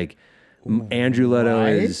people. Like Andrew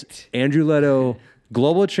Leto,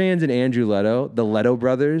 Global Trans and Andrew Leto, the Leto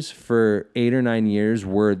brothers for 8 or 9 years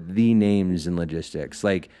were the names in logistics.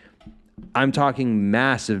 Like I'm talking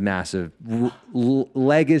massive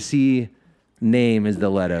legacy name is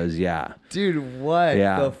the Letos. Yeah. Dude, what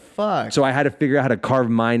the fuck? So I had to figure out how to carve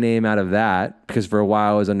my name out of that, because for a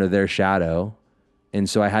while I was under their shadow. And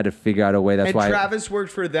so I had to figure out a way. That's why Travis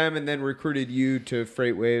worked for them and then recruited you to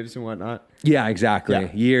Freight Waves and whatnot. Yeah, exactly.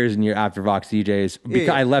 Yeah. Years and years after Vox DJs. Because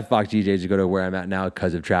I left Vox DJs to go to where I'm at now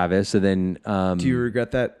because of Travis. So then, do you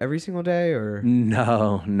regret that every single day, or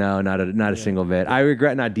no, not a single bit. I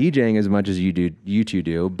regret not DJing as much as you two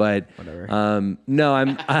do. But whatever. no,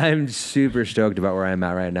 I'm super stoked about where I'm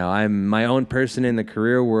at right now. I'm my own person in the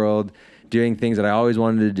career world, doing things that I always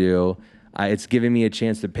wanted to do. It's giving me a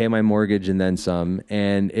chance to pay my mortgage and then some.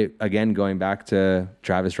 And it, again, going back to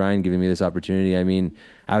Travis Ryan giving me this opportunity. I mean,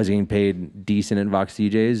 I was getting paid decent at Vox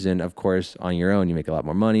DJs, and of course, on your own, you make a lot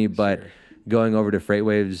more money. But going over to Freight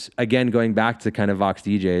Waves, again, going back to kind of Vox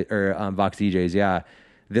DJs, yeah,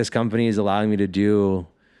 this company is allowing me to do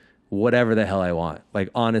whatever the hell I want. Like,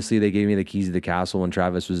 honestly, they gave me the keys to the castle when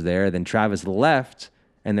Travis was there. Then Travis left,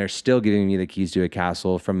 and they're still giving me the keys to a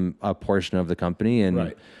castle from a portion of the company.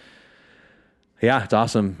 And yeah, it's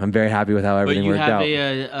awesome. I'm very happy with how everything worked out. But you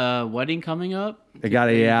have a wedding coming up? I got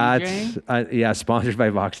it's sponsored by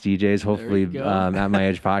Vox DJs. Hopefully, at my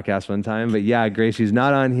age podcast one time. But yeah, Grace, who's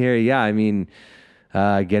not on here. Yeah, I mean,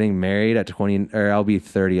 getting married at 20, or I'll be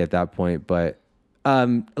 30 at that point. But a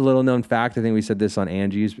little known fact, I think we said this on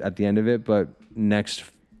Angie's at the end of it. But next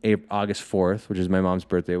August 4th, which is my mom's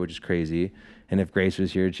birthday, which is crazy. And if Grace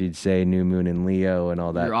was here, she'd say new moon in Leo and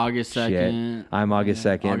all that. You're August 2nd. I'm August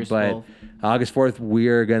 2nd. August but 12th. August 4th,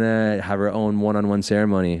 we're going to have our own one-on-one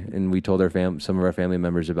ceremony. And we told some of our family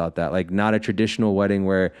members about that. Like, not a traditional wedding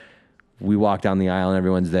where we walk down the aisle and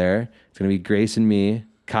everyone's there. It's going to be Grace and me,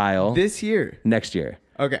 Kyle. This year? Next year.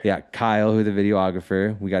 Okay. Yeah, Kyle, who's the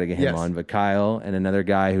videographer. We got to get him on. But Kyle and another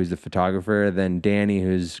guy who's the photographer. Then Danny,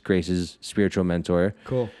 who's Grace's spiritual mentor.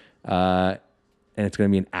 Cool. And it's going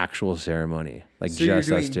to be an actual ceremony. Like, so just you're us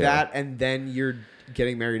doing two. that, and then you're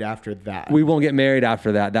getting married after that. We won't get married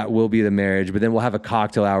after that. That will be the marriage. But then we'll have a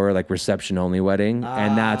cocktail hour, like reception only wedding.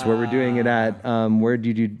 And that's where we're doing it at. Where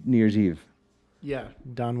did you do New Year's Eve? Yeah,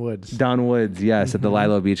 Don Woods. Don Woods, yes, at the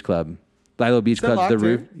Lilo Beach Club. Lilo Beach Club's the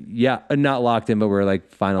roof. Yeah, not locked in, but we're like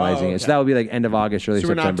finalizing it. So that will be like end of August, early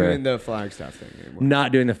September. So we're not doing the Flagstaff thing anymore.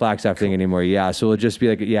 Not doing the Flagstaff thing anymore. Yeah, so it'll just be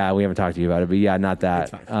like, yeah, we haven't talked to you about it, but yeah, not that.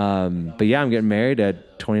 But yeah, I'm getting married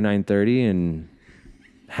at 29, 30, and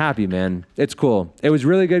happy, man. It's cool. It was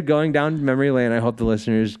really good going down memory lane. I hope the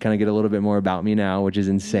listeners kind of get a little bit more about me now, which is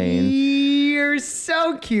insane. You're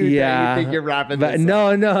so cute that you think you're rapping but this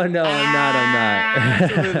no, up. no, I'm not.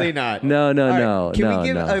 Absolutely not. No. Right, can we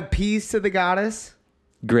give no. a piece to the goddess?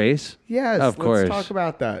 Grace? Yes, of course. Let's talk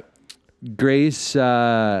about that. Grace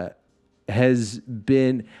has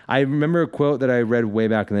been. I remember a quote that I read way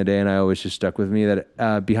back in the day, and I always just stuck with me,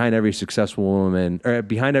 that behind every successful woman, or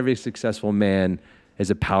behind every successful man, is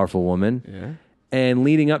a powerful woman. Yeah. And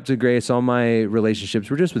leading up to Grace, all my relationships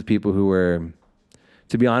were just with people who were,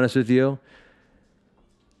 to be honest with you,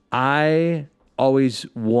 I always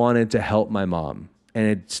wanted to help my mom.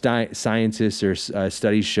 And scientists or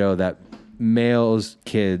studies show that males,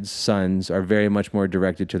 kids, sons are very much more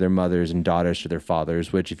directed to their mothers and daughters to their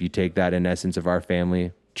fathers, which if you take that in essence of our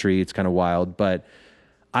family tree, it's kind of wild. But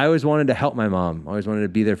I always wanted to help my mom. I always wanted to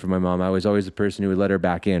be there for my mom. I was always the person who would let her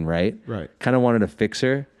back in, right? Right. Kind of wanted to fix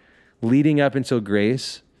her. Leading up until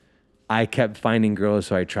Grace, I kept finding girls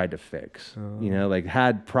who I tried to fix. You know, like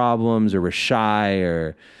had problems or were shy,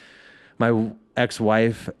 or my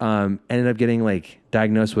ex-wife ended up getting like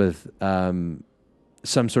diagnosed with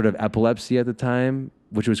some sort of epilepsy at the time,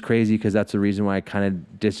 which was crazy because that's the reason why I kind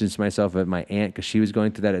of distanced myself at my aunt, because she was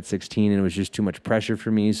going through that at 16 and it was just too much pressure for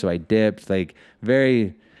me. So I dipped. Like,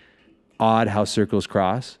 very odd how circles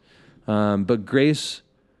cross. But Grace,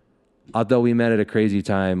 although we met at a crazy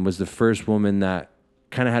time, was the first woman that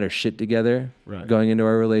kind of had her shit together going into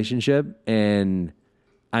our relationship. And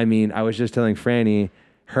I mean, I was just telling Franny,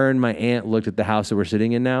 her and my aunt looked at the house that we're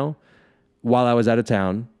sitting in now while I was out of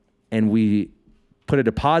town, and we put a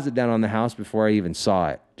deposit down on the house before I even saw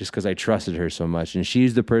it, just because I trusted her so much. And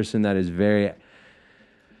she's the person that is very,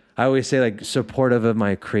 I always say, like, supportive of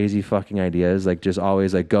my crazy fucking ideas, like just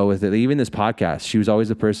always like go with it. Like, even this podcast, she was always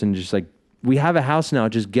the person just like, we have a house now,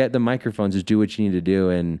 just get the microphones, just do what you need to do.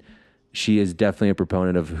 And she is definitely a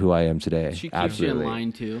proponent of who I am today. She keeps Absolutely. you in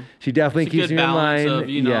line too. She definitely It's a keeps good me in balance line. of,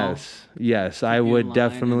 you know, Yes. I you in would line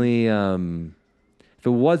definitely. If it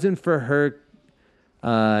wasn't for her,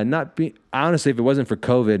 honestly, if it wasn't for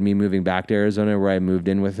COVID, me moving back to Arizona, where I moved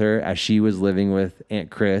in with her, as she was living with Aunt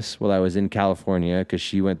Chris while I was in California because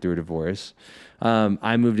she went through a divorce.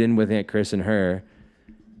 I moved in with Aunt Chris and her.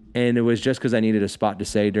 And it was just because I needed a spot to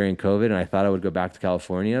stay during COVID, and I thought I would go back to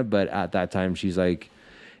California. But at that time, she's like,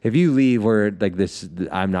 if you leave, we're like this,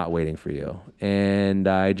 I'm not waiting for you. And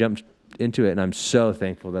I jumped into it, and I'm so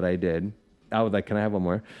thankful that I did. I would like, can I have one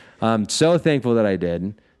more? So thankful that I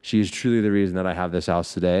did. She is truly the reason that I have this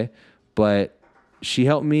house today. But she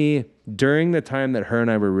helped me during the time that her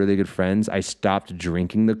and I were really good friends. I stopped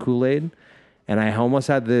drinking the Kool-Aid, and I almost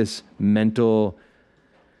had this mental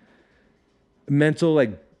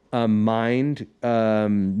like mind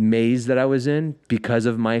maze that I was in because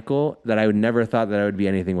of Michael, that I would never thought that I would be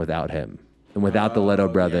anything without him and without the Leto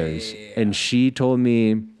brothers. And she told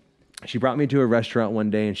me, she brought me to a restaurant one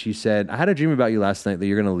day and she said, I had a dream about you last night that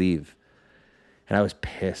you're going to leave. And I was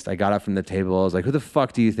pissed. I got up from the table. I was like, who the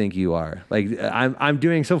fuck do you think you are? Like, I'm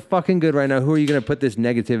doing so fucking good right now. Who are you going to put this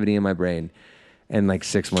negativity in my brain? And like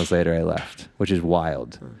 6 months later, I left, which is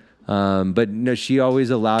wild. But no, she always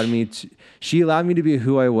allowed me to be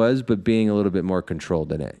who I was, but being a little bit more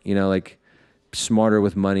controlled in it, you know, like smarter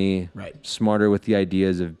with money, Right. Smarter with the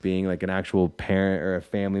ideas of being like an actual parent or a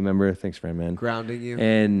family member. Thanks, friend, man. Grounding you.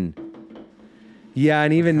 And yeah.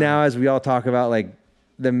 And even now, as we all talk about like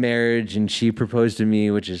the marriage, and she proposed to me,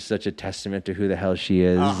 which is such a testament to who the hell she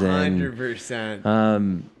is. 100%.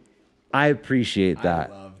 And, I appreciate that.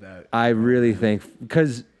 I love that. I really think,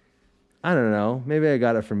 because I don't know, maybe I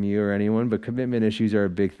got it from you or anyone, but commitment issues are a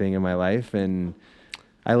big thing in my life, and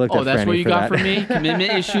I looked at that's Franny what you for got that. from me?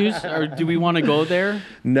 Commitment issues? Or do we want to go there?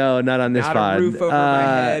 No, not on this Not pod. a roof over my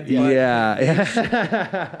head. But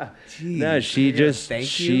Yeah. Jeez. No, she just, Thank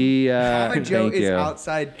she, you. Mama Joe thank is you.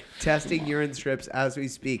 outside testing urine strips as we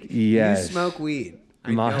speak. Yes. You smoke weed.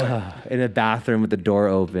 I know it. In a bathroom with the door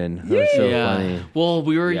open. That was so funny. Well,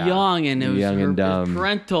 we were Yeah. young, and it was Young and dumb.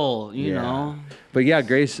 parental, you Yeah. know. But yeah,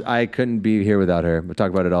 Grace, I couldn't be here without her. We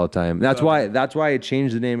talk about it all the time. That's why I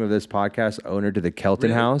changed the name of this podcast, Owner, to the Kelton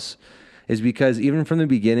Really? House, is because even from the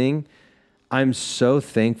beginning, I'm so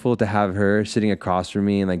thankful to have her sitting across from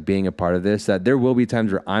me and like being a part of this, that there will be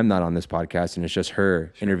times where I'm not on this podcast and it's just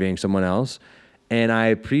her interviewing someone else. And I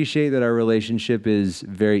appreciate that our relationship is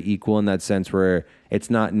very equal in that sense, where it's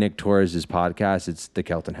not Nick Torres' podcast, it's the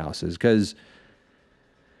Kelton House's. Because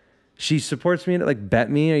she supports me and like bet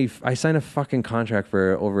me. I signed a fucking contract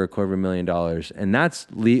for over $250,000, and that's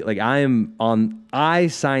like I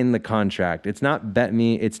signed the contract. It's not bet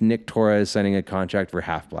me. It's Nick Torres signing a contract for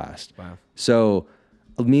Half Blast. Wow. So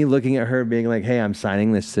me looking at her being like, "Hey, I'm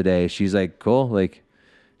signing this today." She's like, "Cool, like,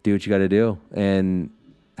 do what you got to do." And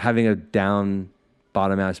having a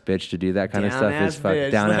bottom ass bitch to do that kind of stuff is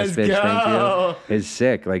down ass bitch. Thank you. Is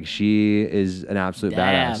sick. Like, she is an absolute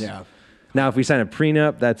Damn. badass. Yeah. Now, if we sign a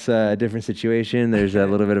prenup, that's a different situation. There's a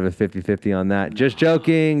little bit of a 50-50 on that. Just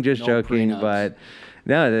joking. prenups. But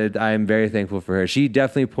no, I'm very thankful for her. She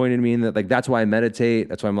definitely pointed me in that, like, that's why I meditate.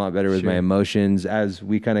 That's why I'm a lot better with my emotions, as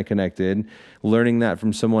we kind of connected. Learning that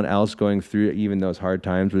from someone else going through even those hard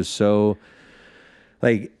times was so,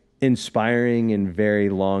 like, inspiring and very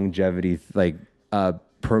longevity, like,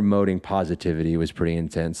 promoting positivity was pretty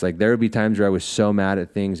intense. Like, there would be times where I was so mad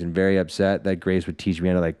at things and very upset that Grace would teach me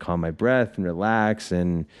how to like calm my breath and relax.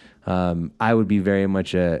 And I would be very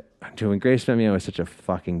much when Grace met me, I was such a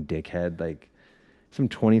fucking dickhead. Like, some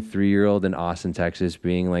 23-year-old in Austin, Texas,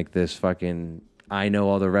 being like this fucking, I know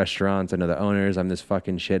all the restaurants, I know the owners, I'm this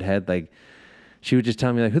fucking shithead. Like, she would just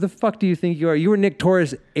tell me, like, who the fuck do you think you are? You were Nick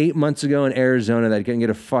Torres 8 months ago in Arizona that couldn't get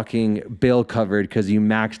a fucking bill covered because you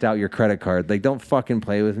maxed out your credit card. Like, don't fucking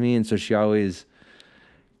play with me. And so she always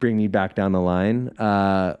bring me back down the line,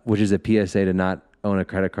 which is a PSA to not own a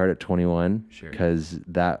credit card at 21. Sure. Because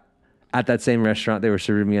at that same restaurant, they were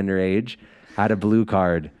serving me underage. I had a blue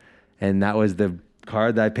card, and that was the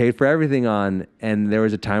card that I paid for everything on. And there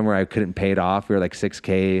was a time where I couldn't pay it off. We were like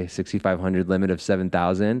 $6,000, $6,500 limit of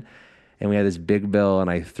 $7,000. And we had this big bill,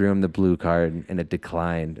 and I threw him the blue card, and it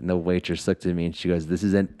declined. And the waitress looked at me, and she goes, "This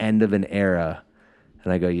is an end of an era."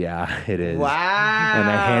 And I go, "Yeah, it is." Wow. And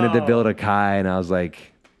I handed the bill to Kai, and I was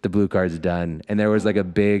like, "The blue card's done." And there was like a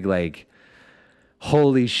big, like,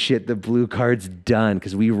 holy shit, the blue card's done.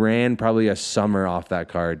 Because we ran probably a summer off that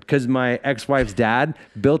card. Because my ex-wife's dad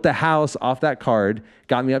built a house off that card,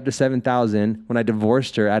 got me up to $7,000. When I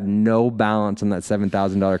divorced her, I had no balance on that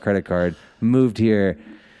 $7,000 credit card. Moved here.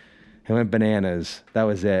 I went bananas. That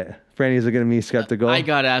was it. Franny's looking at me skeptical. I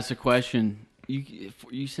gotta ask a question.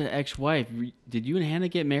 You said ex-wife. Did you and Hannah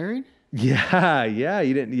get married? Yeah.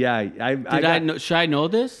 You didn't. Yeah. I know, should I know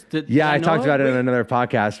this? I talked about it in another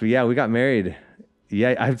podcast. But yeah, we got married.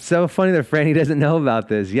 Yeah, it's so funny that Franny doesn't know about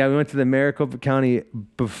this. Yeah, we went to the Maricopa County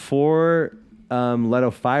before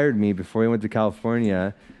Leto fired me. Before we went to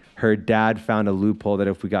California, her dad found a loophole that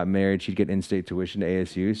if we got married, she'd get in-state tuition to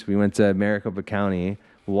ASU. So we went to Maricopa County,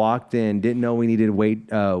 walked in, didn't know we needed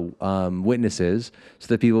witnesses. So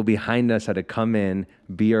the people behind us had to come in,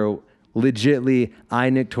 be our legitly,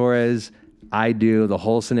 Nick Torres, I do, the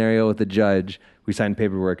whole scenario with the judge. We signed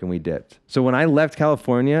paperwork and we dipped. So when I left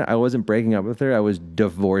California, I wasn't breaking up with her. I was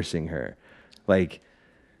divorcing her. Like,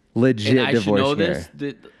 legit and I divorcing should know her.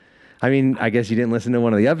 this? I mean, I guess you didn't listen to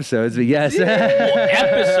one of the episodes, but yes.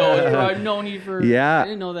 Episodes, bro. I've known you for... Yeah. I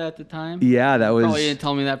didn't know that at the time. Yeah, that was... Probably didn't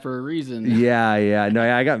tell me that for a reason. Yeah. No,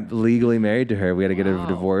 I got legally married to her. We had to get a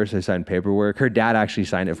divorce. I signed paperwork. Her dad actually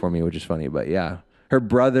signed it for me, which is funny, but yeah. Her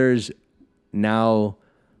brother's now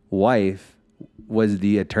wife was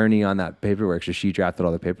the attorney on that paperwork, so she drafted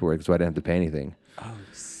all the paperwork, so I didn't have to pay anything. Oh,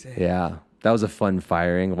 sick. Yeah. That was a fun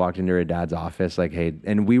firing. Walked into her dad's office, like, hey,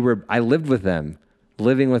 and I lived with them,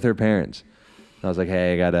 living with her parents. And I was like,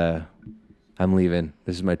 hey, I'm leaving.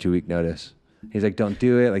 This is my 2-week notice. He's like, don't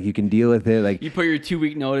do it. Like, you can deal with it. Like, You put your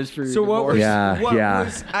 2-week notice for your So what divorce. was? Yeah, what yeah.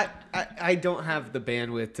 was? I don't have the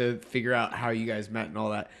bandwidth to figure out how you guys met and all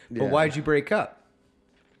that. But Yeah. why'd you break up?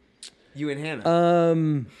 You and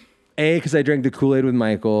Hannah. A, because I drank the Kool-Aid with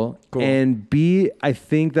Michael. Cool. And B, I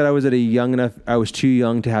think that I was I was too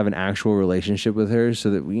young to have an actual relationship with her, so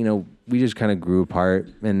that, we just kind of grew apart.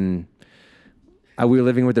 And we were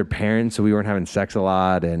living with her parents, so we weren't having sex a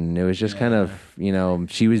lot. And it was just kind of,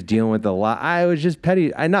 she was dealing with a lot. I was just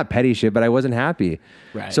petty. Not petty shit, but I wasn't happy.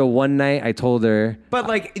 Right. So one night I told her, But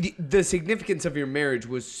like the significance of your marriage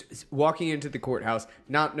was walking into the courthouse,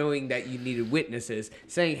 not knowing that you needed witnesses,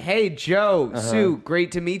 saying, "Hey, Joe, Sue,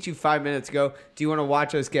 great to meet you 5 minutes ago. Do you want to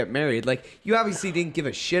watch us get married?" Like, you obviously didn't give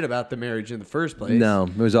a shit about the marriage in the first place. no,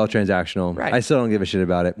 it was all transactional. Right. I still don't give a shit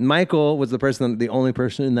about it. Michael was the only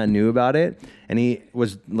person that knew about it, and he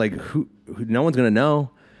was like, "Who no one's gonna know.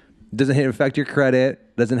 Doesn't affect your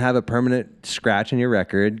credit. Doesn't have a permanent scratch in your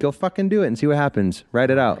record. Go fucking do it and see what happens. Write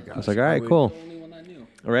it out." I was like, all right, cool. The only one I knew.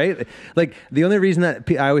 Right? Like, the only reason that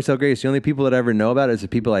I always tell Grace, the only people that ever know about it is the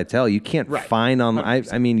people I tell. You can't find on.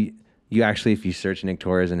 I mean, you actually, if you search Nick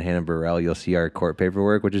Torres and Hannah Burrell, you'll see our court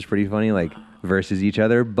paperwork, which is pretty funny, like versus each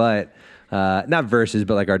other, but not versus,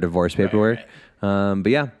 but like our divorce paperwork. Right. But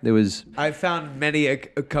yeah, it was. I found many a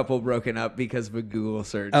couple broken up because of a Google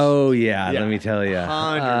search. Oh yeah, let me tell you,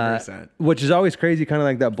 100%. Which is always crazy, kind of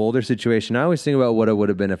like that Boulder situation. I always think about what it would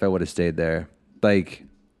have been if I would have stayed there. Like,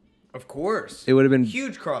 Of course. it would have been.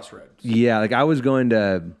 Huge crossroads. Yeah, like I was going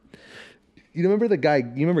to. You remember the guy?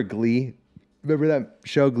 You remember Glee? Remember that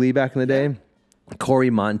show Glee back in the day? Corey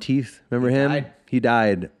Monteith. Remember him? died. He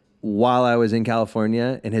died while I was in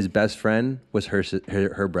California, and his best friend was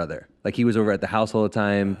her brother. Like, he was over at the house all the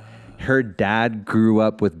time. Her dad grew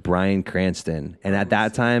up with Bryan Cranston, and at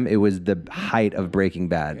that time, it was the height of Breaking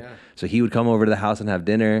Bad. Yeah. So he would come over to the house and have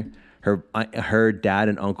dinner. Her dad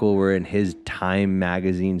and uncle were in his Time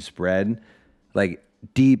magazine spread, like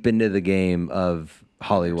deep into the game of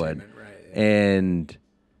Hollywood. Right, And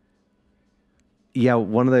yeah,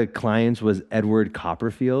 one of the clients was Edward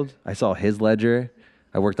Copperfield. I saw his ledger.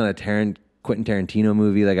 I worked on a Quentin Tarantino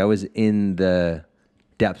movie. Like, I was in the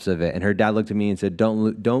depths of it. And her dad looked at me and said,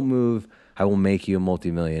 "Don't move. I will make you a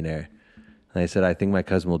multimillionaire." And I said, "I think my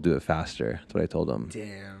cousin will do it faster." That's what I told him.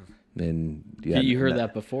 Damn. And yeah, You heard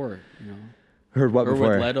that before, Heard what Or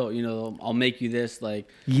before? with Leto, I'll make you this. Like,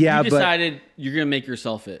 Yeah, you but- decided you're gonna make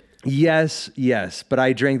yourself it. Yes. But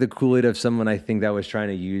I drank the Kool-Aid of someone I think that was trying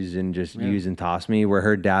to use and toss me, where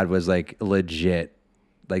her dad was like legit,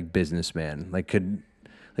 like businessman, like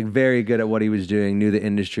very good at what he was doing, knew the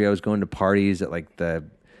industry. I was going to parties at like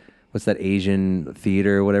what's that Asian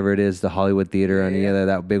theater, whatever it is, the Hollywood theater on the other,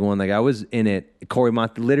 that big one. Like, I was in it. Corey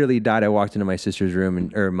Mont literally died. I walked into my sister's room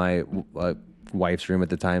or my wife's room at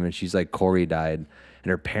the time, and she's like, Corey died. And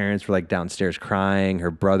her parents were like downstairs crying.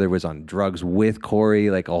 Her brother was on drugs with Corey,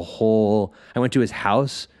 like I went to his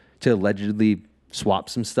house to allegedly swap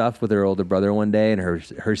some stuff with her older brother one day, and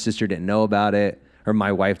her sister didn't know about it, or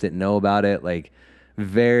my wife didn't know about it. Like,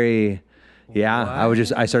 very, yeah.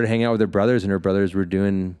 I started hanging out with her brothers, and her brothers were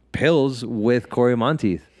doing pills with Corey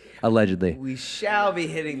Monteith, allegedly. We shall be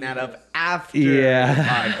hitting that up after Yeah. the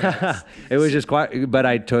podcast. It was just quite, but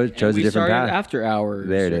I chose a We different started path. after hours.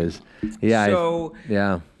 There it is. Yeah. So-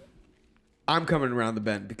 yeah. I'm coming around the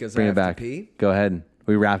bend because Bring I it have back. to pee. Go ahead.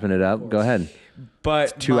 We wrapping it up? Go ahead.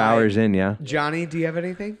 But 2 hours in, yeah. Johnny, do you have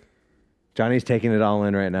anything? Johnny's taking it all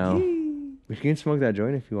in right now. We can smoke that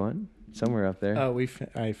joint if you want. Somewhere up there. Oh,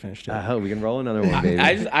 I finished it. I hope we can roll another one, baby.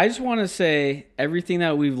 I just want to say everything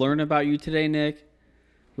that we've learned about you today, Nick,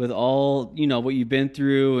 with all, what you've been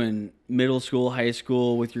through in middle school, high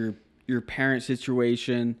school, with your parent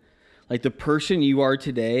situation, like the person you are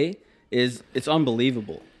today it's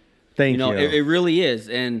unbelievable. Thank you. It really is.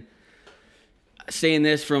 And saying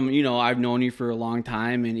this from, I've known you for a long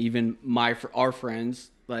time, and even our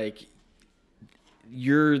friends, like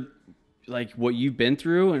you're like what you've been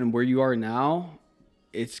through and where you are now,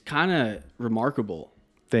 it's kind of remarkable.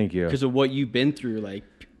 Thank you. Because of what you've been through. Like,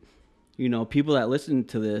 people that listen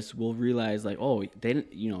to this will realize like, oh, they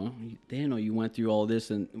didn't know you went through all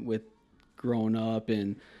this and with growing up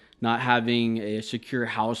and not having a secure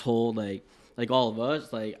household, like all of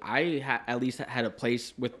us. Like I at least had a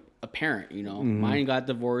place with a parent, Mm-hmm. Mine got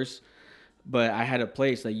divorced, but I had a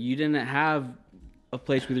place. Like you didn't have a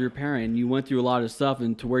place with your parent, and you went through a lot of stuff,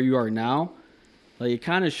 and to where you are now, like it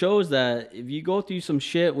kind of shows that if you go through some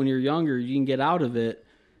shit when you're younger, you can get out of it.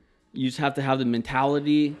 You just have to have the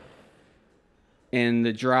mentality and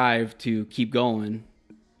the drive to keep going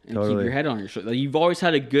and keep your head on your shoulders. Like, you've always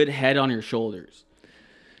had a good head on your shoulders.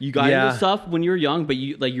 You got into stuff when you were young, but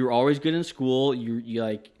you were always good in school. You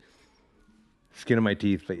like skin of my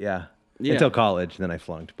teeth, but yeah. Until college, then I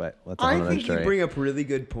flunked. But that's I think you bring up really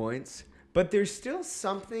good points, but there's still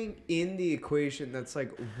something in the equation that's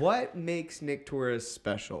like, what makes Nick Torres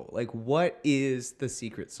special? Like, what is the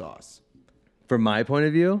secret sauce? From my point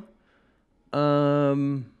of view,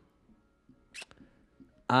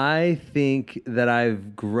 I think that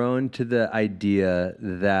I've grown to the idea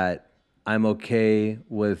that I'm okay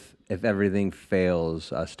with if everything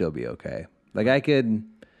fails, I'll still be okay. Like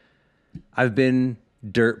I've been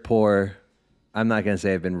dirt poor. I'm not going to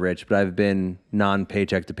say I've been rich, but I've been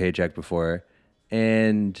non-paycheck to paycheck before.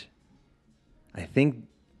 And I think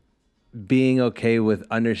being okay with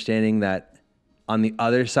understanding that on the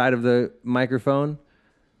other side of the microphone,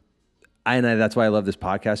 that's why I love this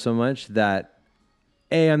podcast so much, that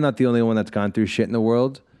I'm not the only one that's gone through shit in the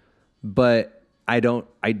world, but I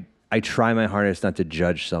try my hardest not to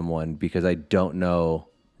judge someone because I don't know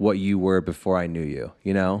what you were before I knew you,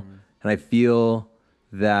 Mm-hmm. And I feel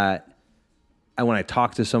that when I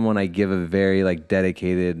talk to someone, I give a very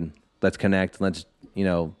dedicated, let's connect, let's,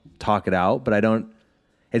 talk it out. But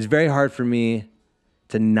it's very hard for me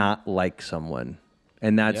to not like someone.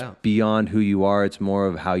 And that's beyond who you are. It's more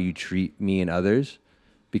of how you treat me and others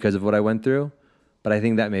because of what I went through. But I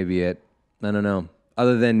think that may be it. I don't know.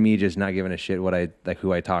 Other than me just not giving a shit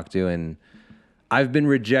who I talk to. And I've been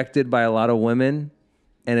rejected by a lot of women,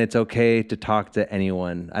 and it's okay to talk to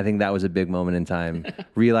anyone. I think that was a big moment in time,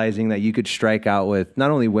 realizing that you could strike out with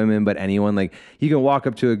not only women, but anyone. Like, you can walk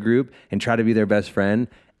up to a group and try to be their best friend,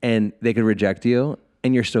 and they could reject you,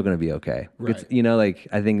 and you're still going to be okay. Right.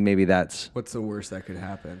 I think maybe that's... What's the worst that could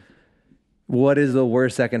happen? What is the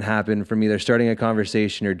worst that can happen from either starting a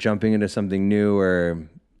conversation or jumping into something new or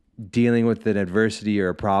dealing with an adversity or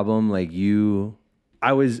a problem? I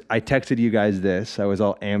texted you guys this. I was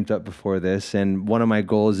all amped up before this. And one of my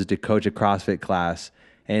goals is to coach a CrossFit class.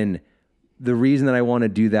 And the reason that I want to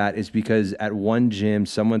do that is because at one gym,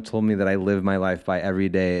 someone told me that I live my life by every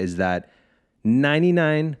day is that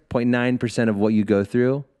 99.9% of what you go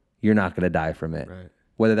through, you're not going to die from it. Right.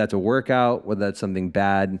 Whether that's a workout, whether that's something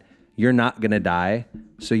bad, you're not going to die.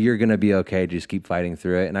 So you're going to be okay. Just keep fighting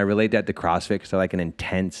through it. And I relate that to CrossFit because I like an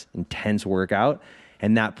intense workout.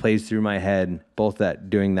 And that plays through my head, both that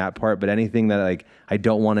doing that part, but anything that I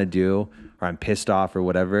don't want to do or I'm pissed off or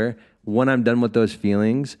whatever, when I'm done with those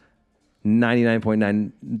feelings,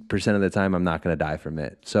 99.9% of the time, I'm not going to die from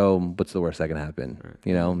it. So what's the worst that can happen?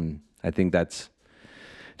 Right. And I think that's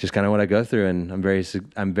just kind of what I go through. And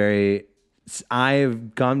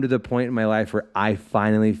I've come to the point in my life where I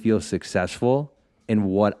finally feel successful in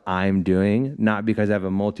what I'm doing, not because I have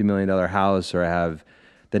a multi-million-dollar house or I have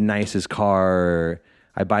the nicest car or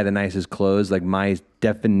I buy the nicest clothes. Like, my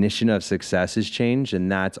definition of success has changed.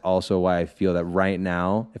 And that's also why I feel that right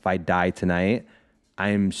now, if I die tonight,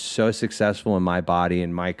 I'm so successful in my body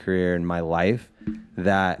and my career and my life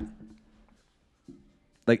that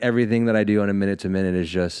everything that I do on a minute to minute is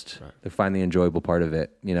just to find the enjoyable part of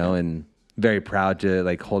it, and very proud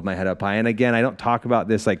to hold my head up high. And again, I don't talk about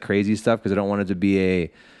this crazy stuff because I don't want it to be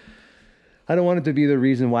the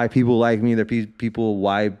reason why people like me, the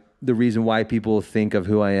reason why people think of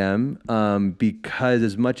who I am. Because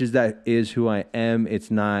as much as that is who I am, it's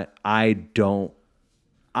not, I don't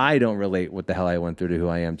relate what the hell I went through to who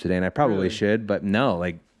I am today. And I probably should, but no,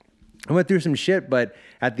 I went through some shit, but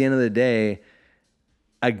at the end of the day,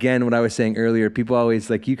 again, what I was saying earlier, people always,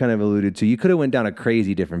 like you kind of alluded to, you could have went down a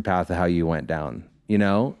crazy different path of how you went down, you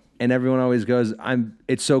know? And everyone always goes,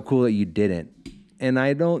 it's so cool that you didn't. And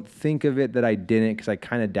I don't think of it that I didn't because I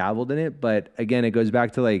kind of dabbled in it. But again, it goes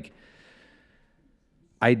back to like,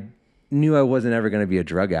 I knew I wasn't ever going to be a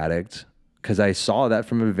drug addict because I saw that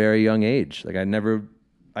from a very young age. Like I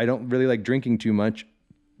don't really like drinking too much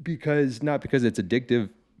not because it's addictive,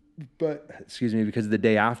 but because the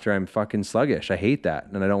day after I'm fucking sluggish. I hate that.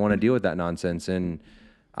 And I don't want to deal with that nonsense. And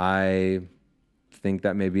I think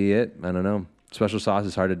that may be it. I don't know. Special sauce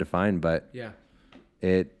is hard to define, but yeah,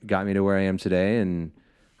 it got me to where I am today. And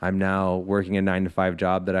I'm now working a 9-to-5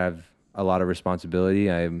 job that I have a lot of responsibility.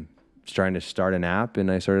 I'm trying to start an app and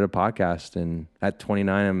I started a podcast. And at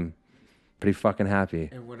 29, I'm pretty fucking happy.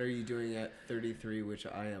 And what are you doing at 33, which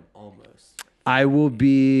I am almost? I will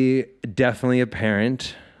be definitely a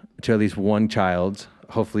parent to at least one child,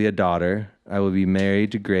 hopefully a daughter. I will be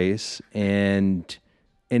married to Grace. And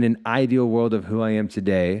in an ideal world of who I am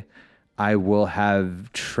today, I will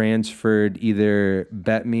have transferred either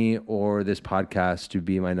Bet Me or this podcast to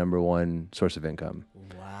be my number one source of income.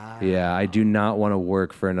 Wow. Yeah, I do not want to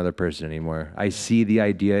work for another person anymore. I see the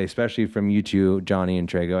idea, especially from you two, Johnny and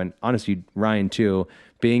Trago, and honestly, Ryan too,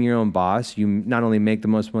 being your own boss, you not only make the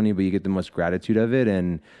most money, but you get the most gratitude of it.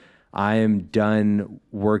 And I am done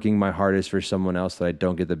working my hardest for someone else that I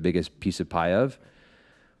don't get the biggest piece of pie of.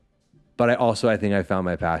 But I think I found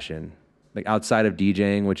my passion. Like outside of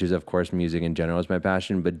DJing, which is of course music in general is my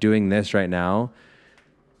passion, but doing this right now,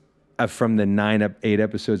 from the 8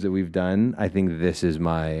 episodes that we've done, I think this is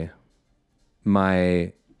my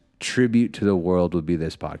tribute to the world would be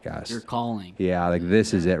this podcast. Your calling. Yeah, like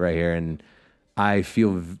this is it right here. And I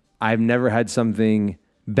feel I've never had something,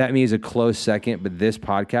 Bet Me is a close second, but this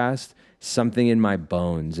podcast, something in my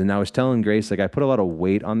bones. And I was telling Grace, like I put a lot of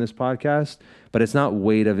weight on this podcast, but it's not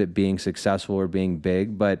weight of it being successful or being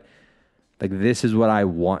big, but like this is what I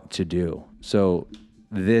want to do. So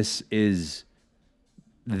this is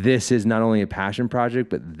not only a passion project,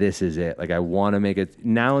 but this is it. Like I want to make it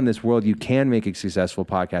now in this world, you can make a successful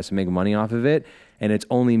podcast and make money off of it. And it's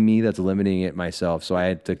only me that's limiting it myself. So I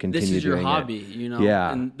had to continue doing it. This is your hobby, you know?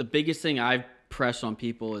 Yeah. And the biggest thing I've pressed on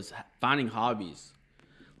people is finding hobbies.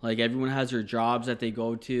 Like everyone has their jobs that they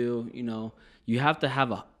go to, you know, you have to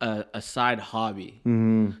have a side hobby,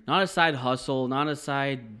 not a side hustle, not a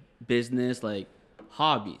side business, like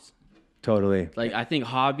hobbies. Totally. Like I think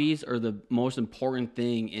hobbies are the most important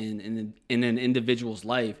thing in an individual's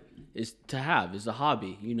life is a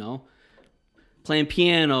hobby, you know, playing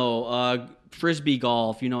piano, frisbee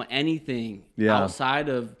golf, you know, anything outside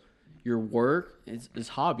of your work is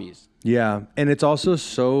hobbies. Yeah. And it's also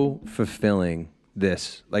so fulfilling.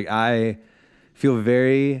 This, like, I feel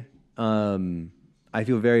very honored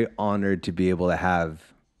to be able to have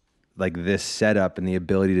like this setup and the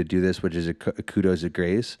ability to do this, which is a kudos to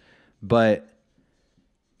Grace,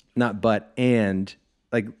 and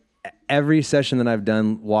like every session that I've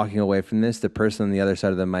done walking away from this, the person on the other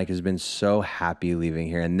side of the mic has been so happy leaving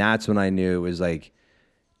here. And that's when I knew it was like,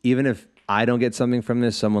 even if I don't get something from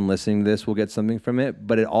this, someone listening to this will get something from it,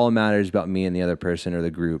 but it all matters about me and the other person or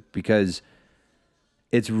the group, because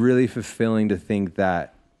it's really fulfilling to think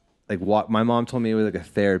that, like, what my mom told me, it was like a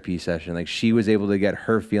therapy session. Like she was able to get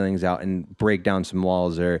her feelings out and break down some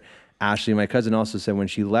walls. Or Ashley, my cousin, also said when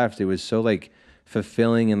she left, it was so like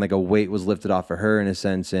fulfilling and like a weight was lifted off of her in a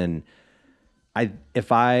sense. And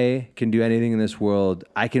if I can do anything in this world,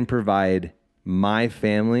 I can provide my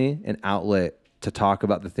family an outlet to talk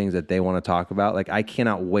about the things that they want to talk about. Like I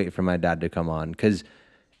cannot wait for my dad to come on, because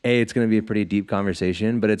it's going to be a pretty deep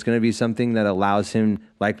conversation, but it's going to be something that allows him,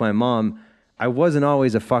 like my mom, I wasn't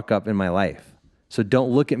always a fuck up in my life. So don't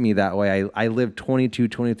look at me that way. I lived 22,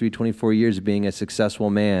 23, 24 years being a successful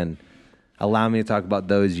man. Allow me to talk about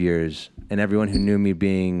those years and everyone who knew me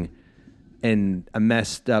being a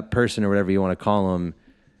messed up person or whatever you want to call them.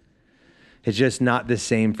 It's just not the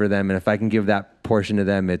same for them. And if I can give that portion to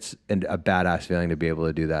them, it's a badass feeling to be able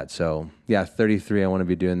to do that. So yeah, 33, I want to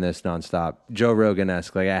be doing this nonstop. Joe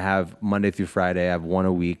Rogan-esque. Like I have Monday through Friday, I have one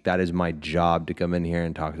a week. That is my job, to come in here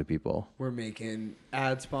and talk to people. We're making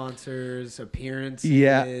ad sponsors, appearances.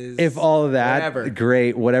 Yeah. If all of that, whatever.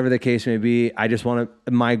 Great. Whatever the case may be, I just want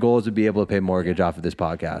to, my goal is to be able to pay mortgage off of this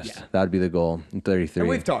podcast. Yeah. That would be the goal in 33. And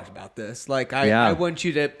we've talked about this. Like I want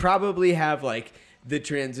you to probably have like the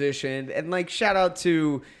transition, and like shout out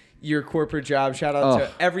to your corporate job, shout out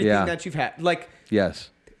to everything that you've had. Like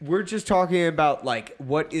yes, we're just talking about like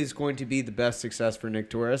what is going to be the best success for Nick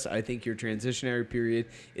Torres. I think your transitionary period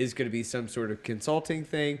is going to be some sort of consulting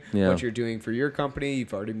thing. Yeah. What you're doing for your company,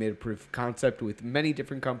 you've already made a proof of concept with many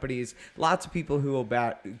different companies. Lots of people who will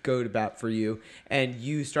go to bat for you, and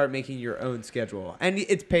you start making your own schedule. And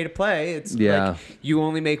it's pay to play. It's like you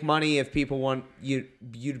only make money if people want you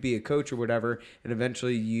to be a coach or whatever. And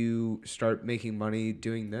eventually you start making money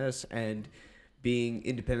doing this and being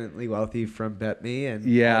independently wealthy from Bet Me and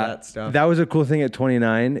all that stuff. That was a cool thing at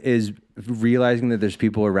 29 is realizing that there's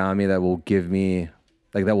people around me that will give me,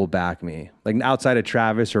 like that will back me. Like outside of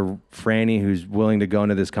Travis or Franny, who's willing to go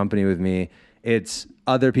into this company with me, it's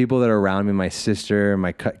other people that are around me, my sister,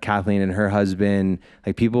 my Kathleen and her husband,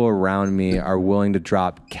 like people around me are willing to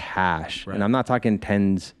drop cash. Right. And I'm not talking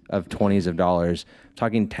tens of 20s of dollars, I'm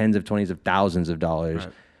talking tens of 20s of thousands of dollars.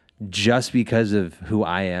 Right. Just because of who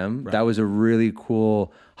I am. Right. That was a really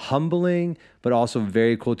cool, humbling, but also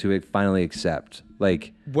very cool to finally accept.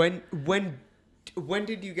 Like when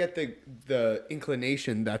did you get the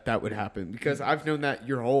inclination that would happen? Because I've known that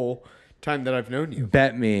your whole time that I've known you.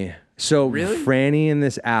 Bet Me. So really? Franny in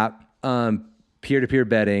this app, peer-to-peer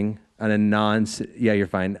betting on a you're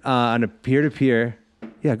fine. On a peer-to-peer,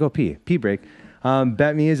 go pee break.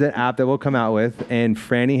 Bet Me is an app that we'll come out with, and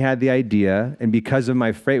Franny had the idea, and because of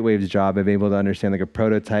my FreightWaves job, I'm able to understand like a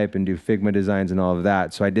prototype and do Figma designs and all of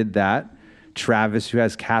that. So I did that. Travis, who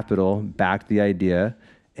has capital, backed the idea,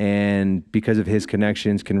 and because of his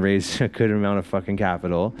connections, can raise a good amount of fucking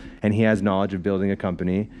capital, and he has knowledge of building a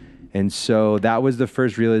company. And so that was the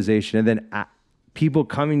first realization. And then people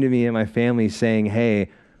coming to me and my family saying, hey,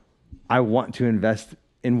 I want to invest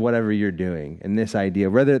in whatever you're doing and this idea,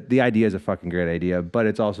 whether the idea is a fucking great idea, but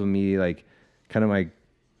it's also me, like kind of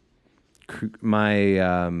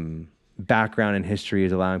my background and history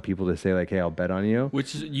is allowing people to say like, hey, I'll bet on you.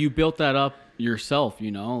 Which you built that up yourself,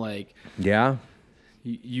 like, yeah,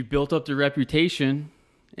 you built up the reputation,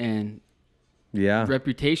 and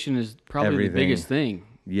reputation is probably everything. The biggest thing.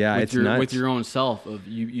 Yeah. It's nuts. With your own self of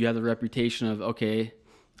you have the reputation of, okay,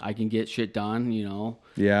 I can get shit done,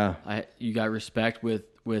 Yeah. You got respect with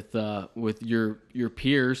your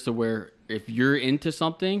peers, to where if you're into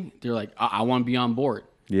something, they're like, I want to be on board.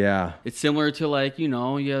 Yeah. It's similar to like, you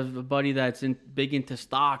have a buddy that's big into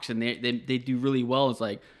stocks and they do really well. It's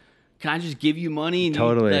like, can I just give you money? And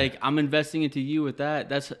totally. I'm investing into you with that.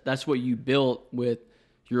 That's what you built with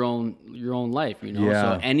your own life, Yeah.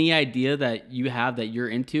 So any idea that you have that you're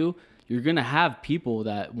into, you're going to have people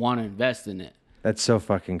that want to invest in it. That's so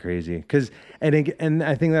fucking crazy. And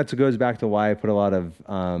I think that goes back to why I put a lot of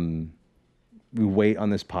weight on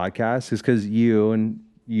this podcast, is because you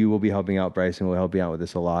will be helping out, Bryson will help you out with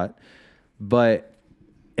this a lot. But,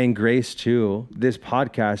 and Grace too, this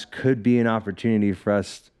podcast could be an opportunity for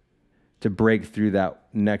us to break through that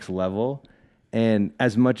next level. And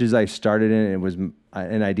as much as I started in it, it was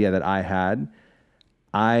an idea that I had,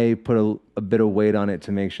 I put a bit of weight on it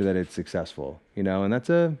to make sure that it's successful, and that's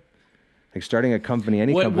like starting a company,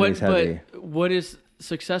 company is heavy. But what is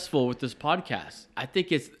successful with this podcast? I think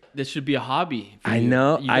this should be a hobby. I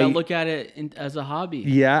know. You gotta look at it as a hobby.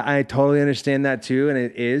 Yeah, I totally understand that too, and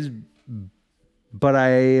it is. But I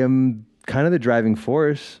am kind of the driving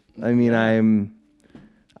force. I mean, I am,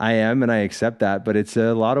 and I accept that. But it's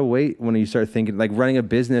a lot of weight when you start thinking like running a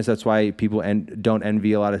business. That's why people don't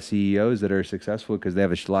envy a lot of CEOs that are successful, because they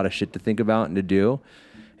have a lot of shit to think about and to do.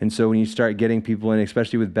 And so when you start getting people in,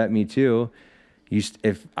 especially with Bet Me too,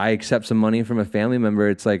 if I accept some money from a family member,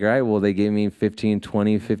 it's like, all right, well, they gave me 15,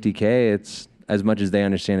 20, 50K. It's as much as they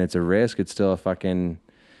understand it's a risk, it's still a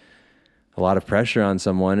lot of pressure on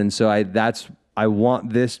someone. And so I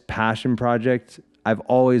want this passion project. I've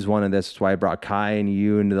always wanted this. That's why I brought Kai and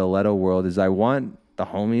you into the Leto world, is I want the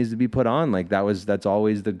homies to be put on. Like that's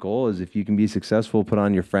always the goal, is if you can be successful, put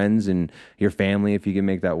on your friends and your family, if you can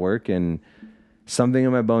make that work. And something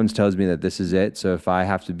in my bones tells me that this is it. So if I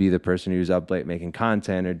have to be the person who's up late making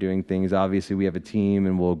content or doing things, obviously we have a team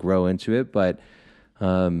and we'll grow into it. But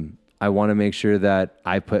I want to make sure that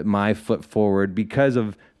I put my foot forward because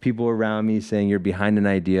of people around me saying, you're behind an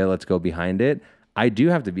idea, let's go behind it. I do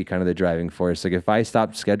have to be kind of the driving force. Like if I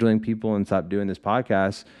stop scheduling people and stop doing this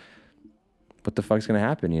podcast, what the fuck's going to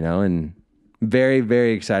happen, And very,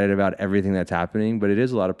 very excited about everything that's happening, but it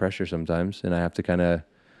is a lot of pressure sometimes. And I have to kind of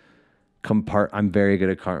I'm very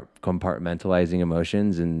good at compartmentalizing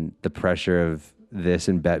emotions, and the pressure of this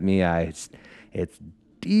and Bet Me, it's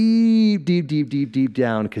deep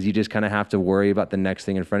down, because you just kind of have to worry about the next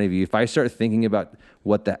thing in front of you. If I start thinking about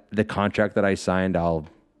what the contract that I signed, I'll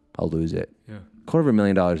lose it. Yeah.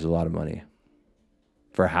 $250,000 is a lot of money.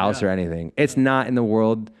 for a house or anything. It's not in the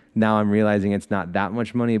world. Now I'm realizing it's not that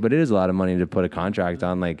much money, but it is a lot of money to put a contract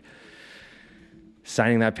on. Like,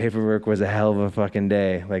 signing that paperwork was a hell of a fucking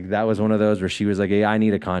day. Like, that was one of those where she was like, "Hey, I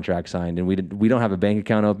need a contract signed," and we don't have a bank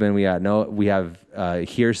account open. We have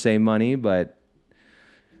hearsay money, but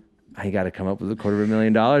I got to come up with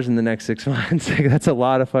 $250,000 in the next 6 months. Like, that's a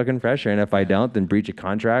lot of fucking pressure. And if I don't, then breach a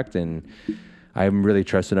contract. And I'm really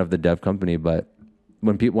trusting of the dev company, but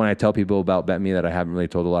when I tell people about Bet.me that I haven't really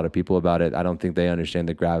told a lot of people about it, I don't think they understand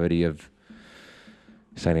the gravity of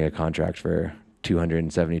signing a contract for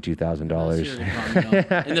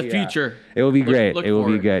 $272,000 in the future. It will be great. It will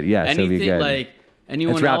be good. Yes, anything, it'll be good. Like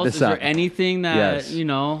anyone Let's wrap else? this Is up. there anything that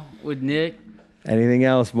with Nick? Anything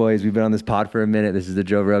else, boys? We've been on this pod for a minute. This is the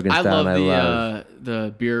Joe Rogan style. I love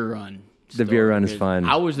the beer run. The beer run is fun.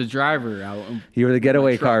 I was the driver. You were the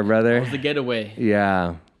getaway car, brother. I was the getaway.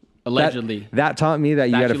 Yeah. Allegedly. That taught me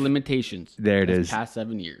that you got to limitations. There it is. Past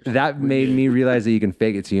 7 years. That made me realize that you can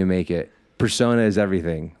fake it till you make it. Persona is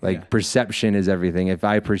everything. Like, perception is everything. If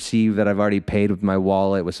I perceive that I've already paid with my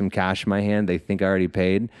wallet with some cash in my hand, they think I already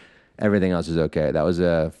paid. Everything else is okay. That was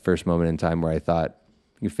a first moment in time where I thought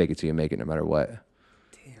you can fake it till you make it no matter what.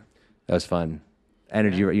 Damn. That was fun.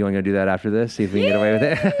 Energy. You want to do that after this? See if we can get away with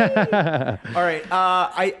it. All right.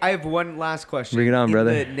 I have one last question. Bring it on,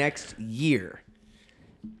 brother. In the next year,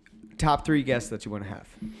 top 3 guests that you want to have.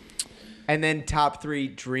 And then top 3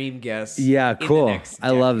 dream guests. Yeah, cool.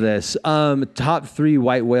 I love this. Top 3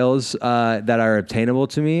 white whales that are obtainable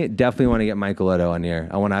to me. Definitely want to get Michael Leto on here.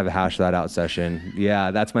 I want to have a hash that out session.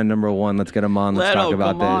 Yeah, that's my number 1. Let's get him on. Let's talk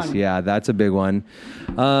about this. Yeah, that's a big one.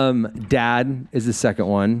 Dad is the second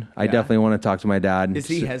one. I definitely want to talk to my dad. Is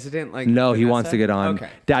he hesitant? Like, no, he wants to get on. Okay.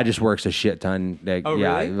 Dad just works a shit ton. Like,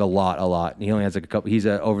 really? A lot. He only has like a couple. He's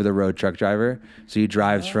a over the road truck driver, so he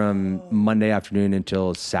drives from Monday afternoon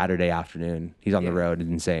until Saturday afternoon. He's on the road.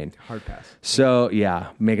 It's insane. Hard pass. So yeah,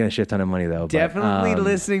 making a shit ton of money though. Definitely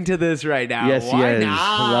listening to this right now. Yes, Why he is.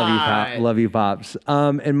 not? Love you, pops.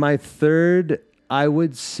 And my third, I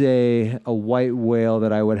would say a white whale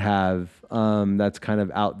that I would have. That's kind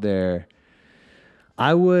of out there.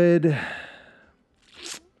 I want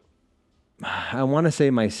to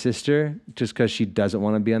say my sister, just because she doesn't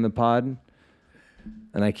want to be on the pod,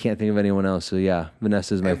 and I can't think of anyone else. So yeah,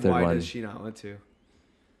 Vanessa's my third one. Why does she not want to?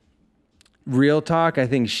 Real talk, I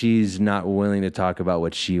think she's not willing to talk about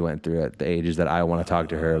what she went through at the ages that I want to talk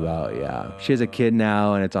to her about. Yeah. She has a kid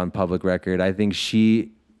now and it's on public record. I think she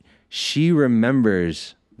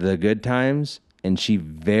remembers the good times and she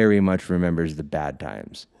very much remembers the bad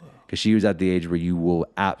times. Because she was at the age where you will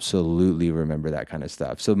absolutely remember that kind of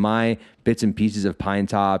stuff. So my bits and pieces of Pine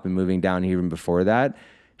Top and moving down here even before that,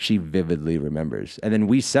 she vividly remembers. And then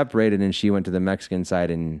we separated and she went to the Mexican side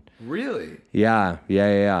and... Really? Yeah.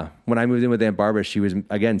 When I moved in with Aunt Barbara, she was,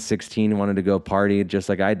 again, 16, wanted to go party just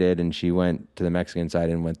like I did. And she went to the Mexican side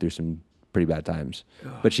and went through some pretty bad times.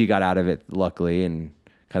 But she got out of it, luckily, and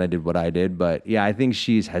kind of did what I did. But yeah, I think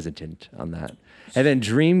she's hesitant on that. And then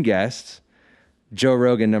dream guests, Joe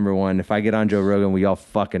Rogan, number 1. If I get on Joe Rogan, we all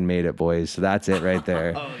fucking made it, boys. So that's it right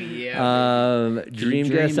there. Oh, yeah. Dream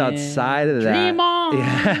guests outside of that. Dream on.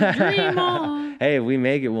 Yeah. Dream on. Hey, if we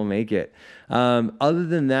make it, we'll make it. Other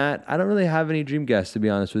than that, I don't really have any dream guests, to be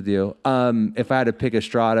honest with you. If I had to pick a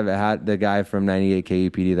straw out of a hat, the guy from 98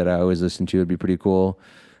 KUPD that I always listen to would be pretty cool.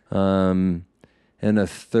 And a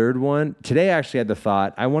third one, today I actually had the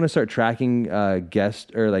thought, I want to start tracking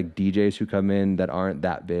guests or like DJs who come in that aren't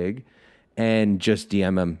that big and just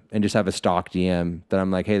DM them and just have a stock DM that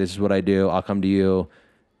I'm like, hey, this is what I do. I'll come to you.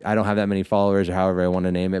 I don't have that many followers or however I want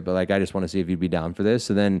to name it, but like, I just want to see if you'd be down for this.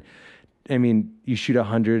 So then, I mean, you shoot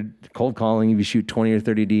 100 cold calling, if you shoot 20 or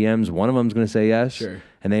 30 DMs, one of them's going to say yes. Sure.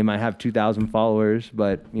 And they might have 2,000 followers,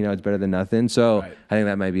 but you know, it's better than nothing. So Right. I think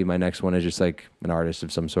that might be my next one, is just like an artist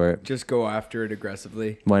of some sort. Just go after it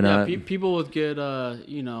aggressively. Why not? People with good,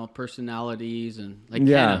 personalities and like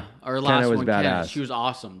Yeah. Kenna, our last Kenna was one, Kenna, badass. she was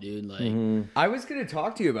awesome, dude. Like, I was going to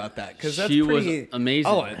talk to you about that because that's She pretty was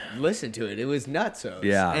amazing. Oh, I listened to it. It was nutsos.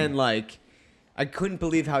 Yeah. And like, I couldn't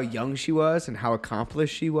believe how young she was and how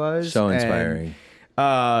accomplished she was. So And, inspiring.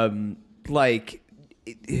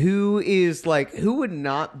 who would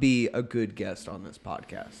not be a good guest on this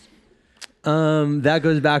podcast? That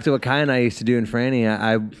goes back to what Kai and I used to do in Franny.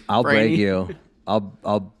 I'll break Franny. you.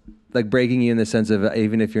 I'll like breaking you in the sense of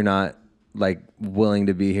even if you're not like willing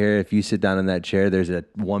to be here, if you sit down in that chair, there's a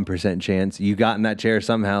 1% chance you got in that chair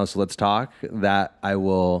somehow. So let's talk. That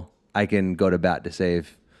I can go to bat to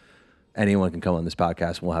save anyone can come on this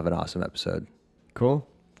podcast and we'll have an awesome episode. Cool.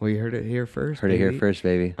 Well, you heard it here first. Heard it here first,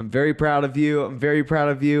 baby. I'm very proud of you. I'm very proud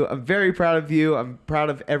of you. I'm very proud of you. I'm proud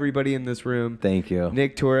of everybody in this room. Thank you.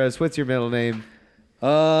 Nick Torres, what's your middle name?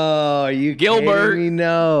 Oh, are you Gilbert. kidding me?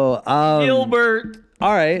 No. Gilbert.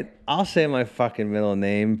 All right. I'll say my fucking middle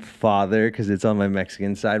name, Father, because it's on my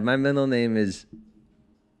Mexican side. My middle name is...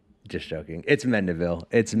 Just joking. It's Mendeville.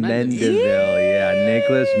 It's Mendeville. Yeah,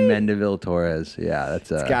 Nicholas Mendeville Torres. Yeah, that's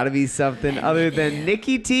It's got to be something other than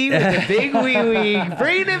Nicky T with a big wee wee.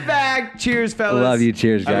 Bringing it back. Cheers, fellas. Love you.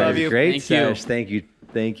 Cheers, guys. I love you. Great Thank you. sesh. Thank you.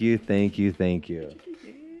 Thank you. Thank you. Thank you.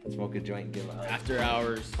 Smoke a joint and give a hug. After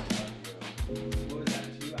hours. What was that?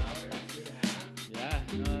 2 hours? 2.5? Yeah,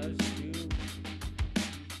 no, that was 2.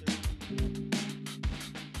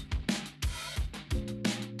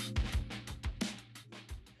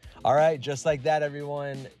 All right, just like that,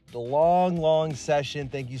 everyone. The long session.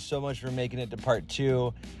 Thank you so much for making it to part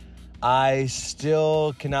 2. I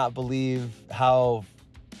still cannot believe how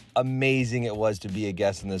amazing it was to be a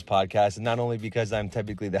guest in this podcast. And not only because I'm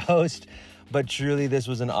typically the host, but truly this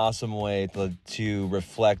was an awesome way to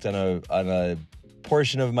reflect on a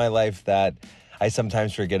portion of my life that I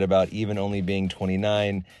sometimes forget about, even only being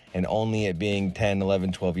 29 and only it being 10,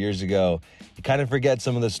 11, 12 years ago. You kind of forget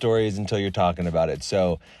some of the stories until you're talking about it.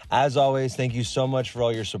 So as always, thank you so much for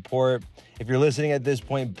all your support. If you're listening at this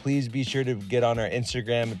point, please be sure to get on our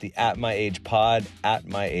Instagram at the @myagepod,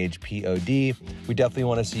 @myagepod. We definitely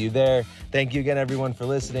want to see you there. Thank you again, everyone, for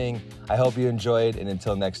listening. I hope you enjoyed, and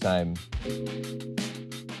until next time.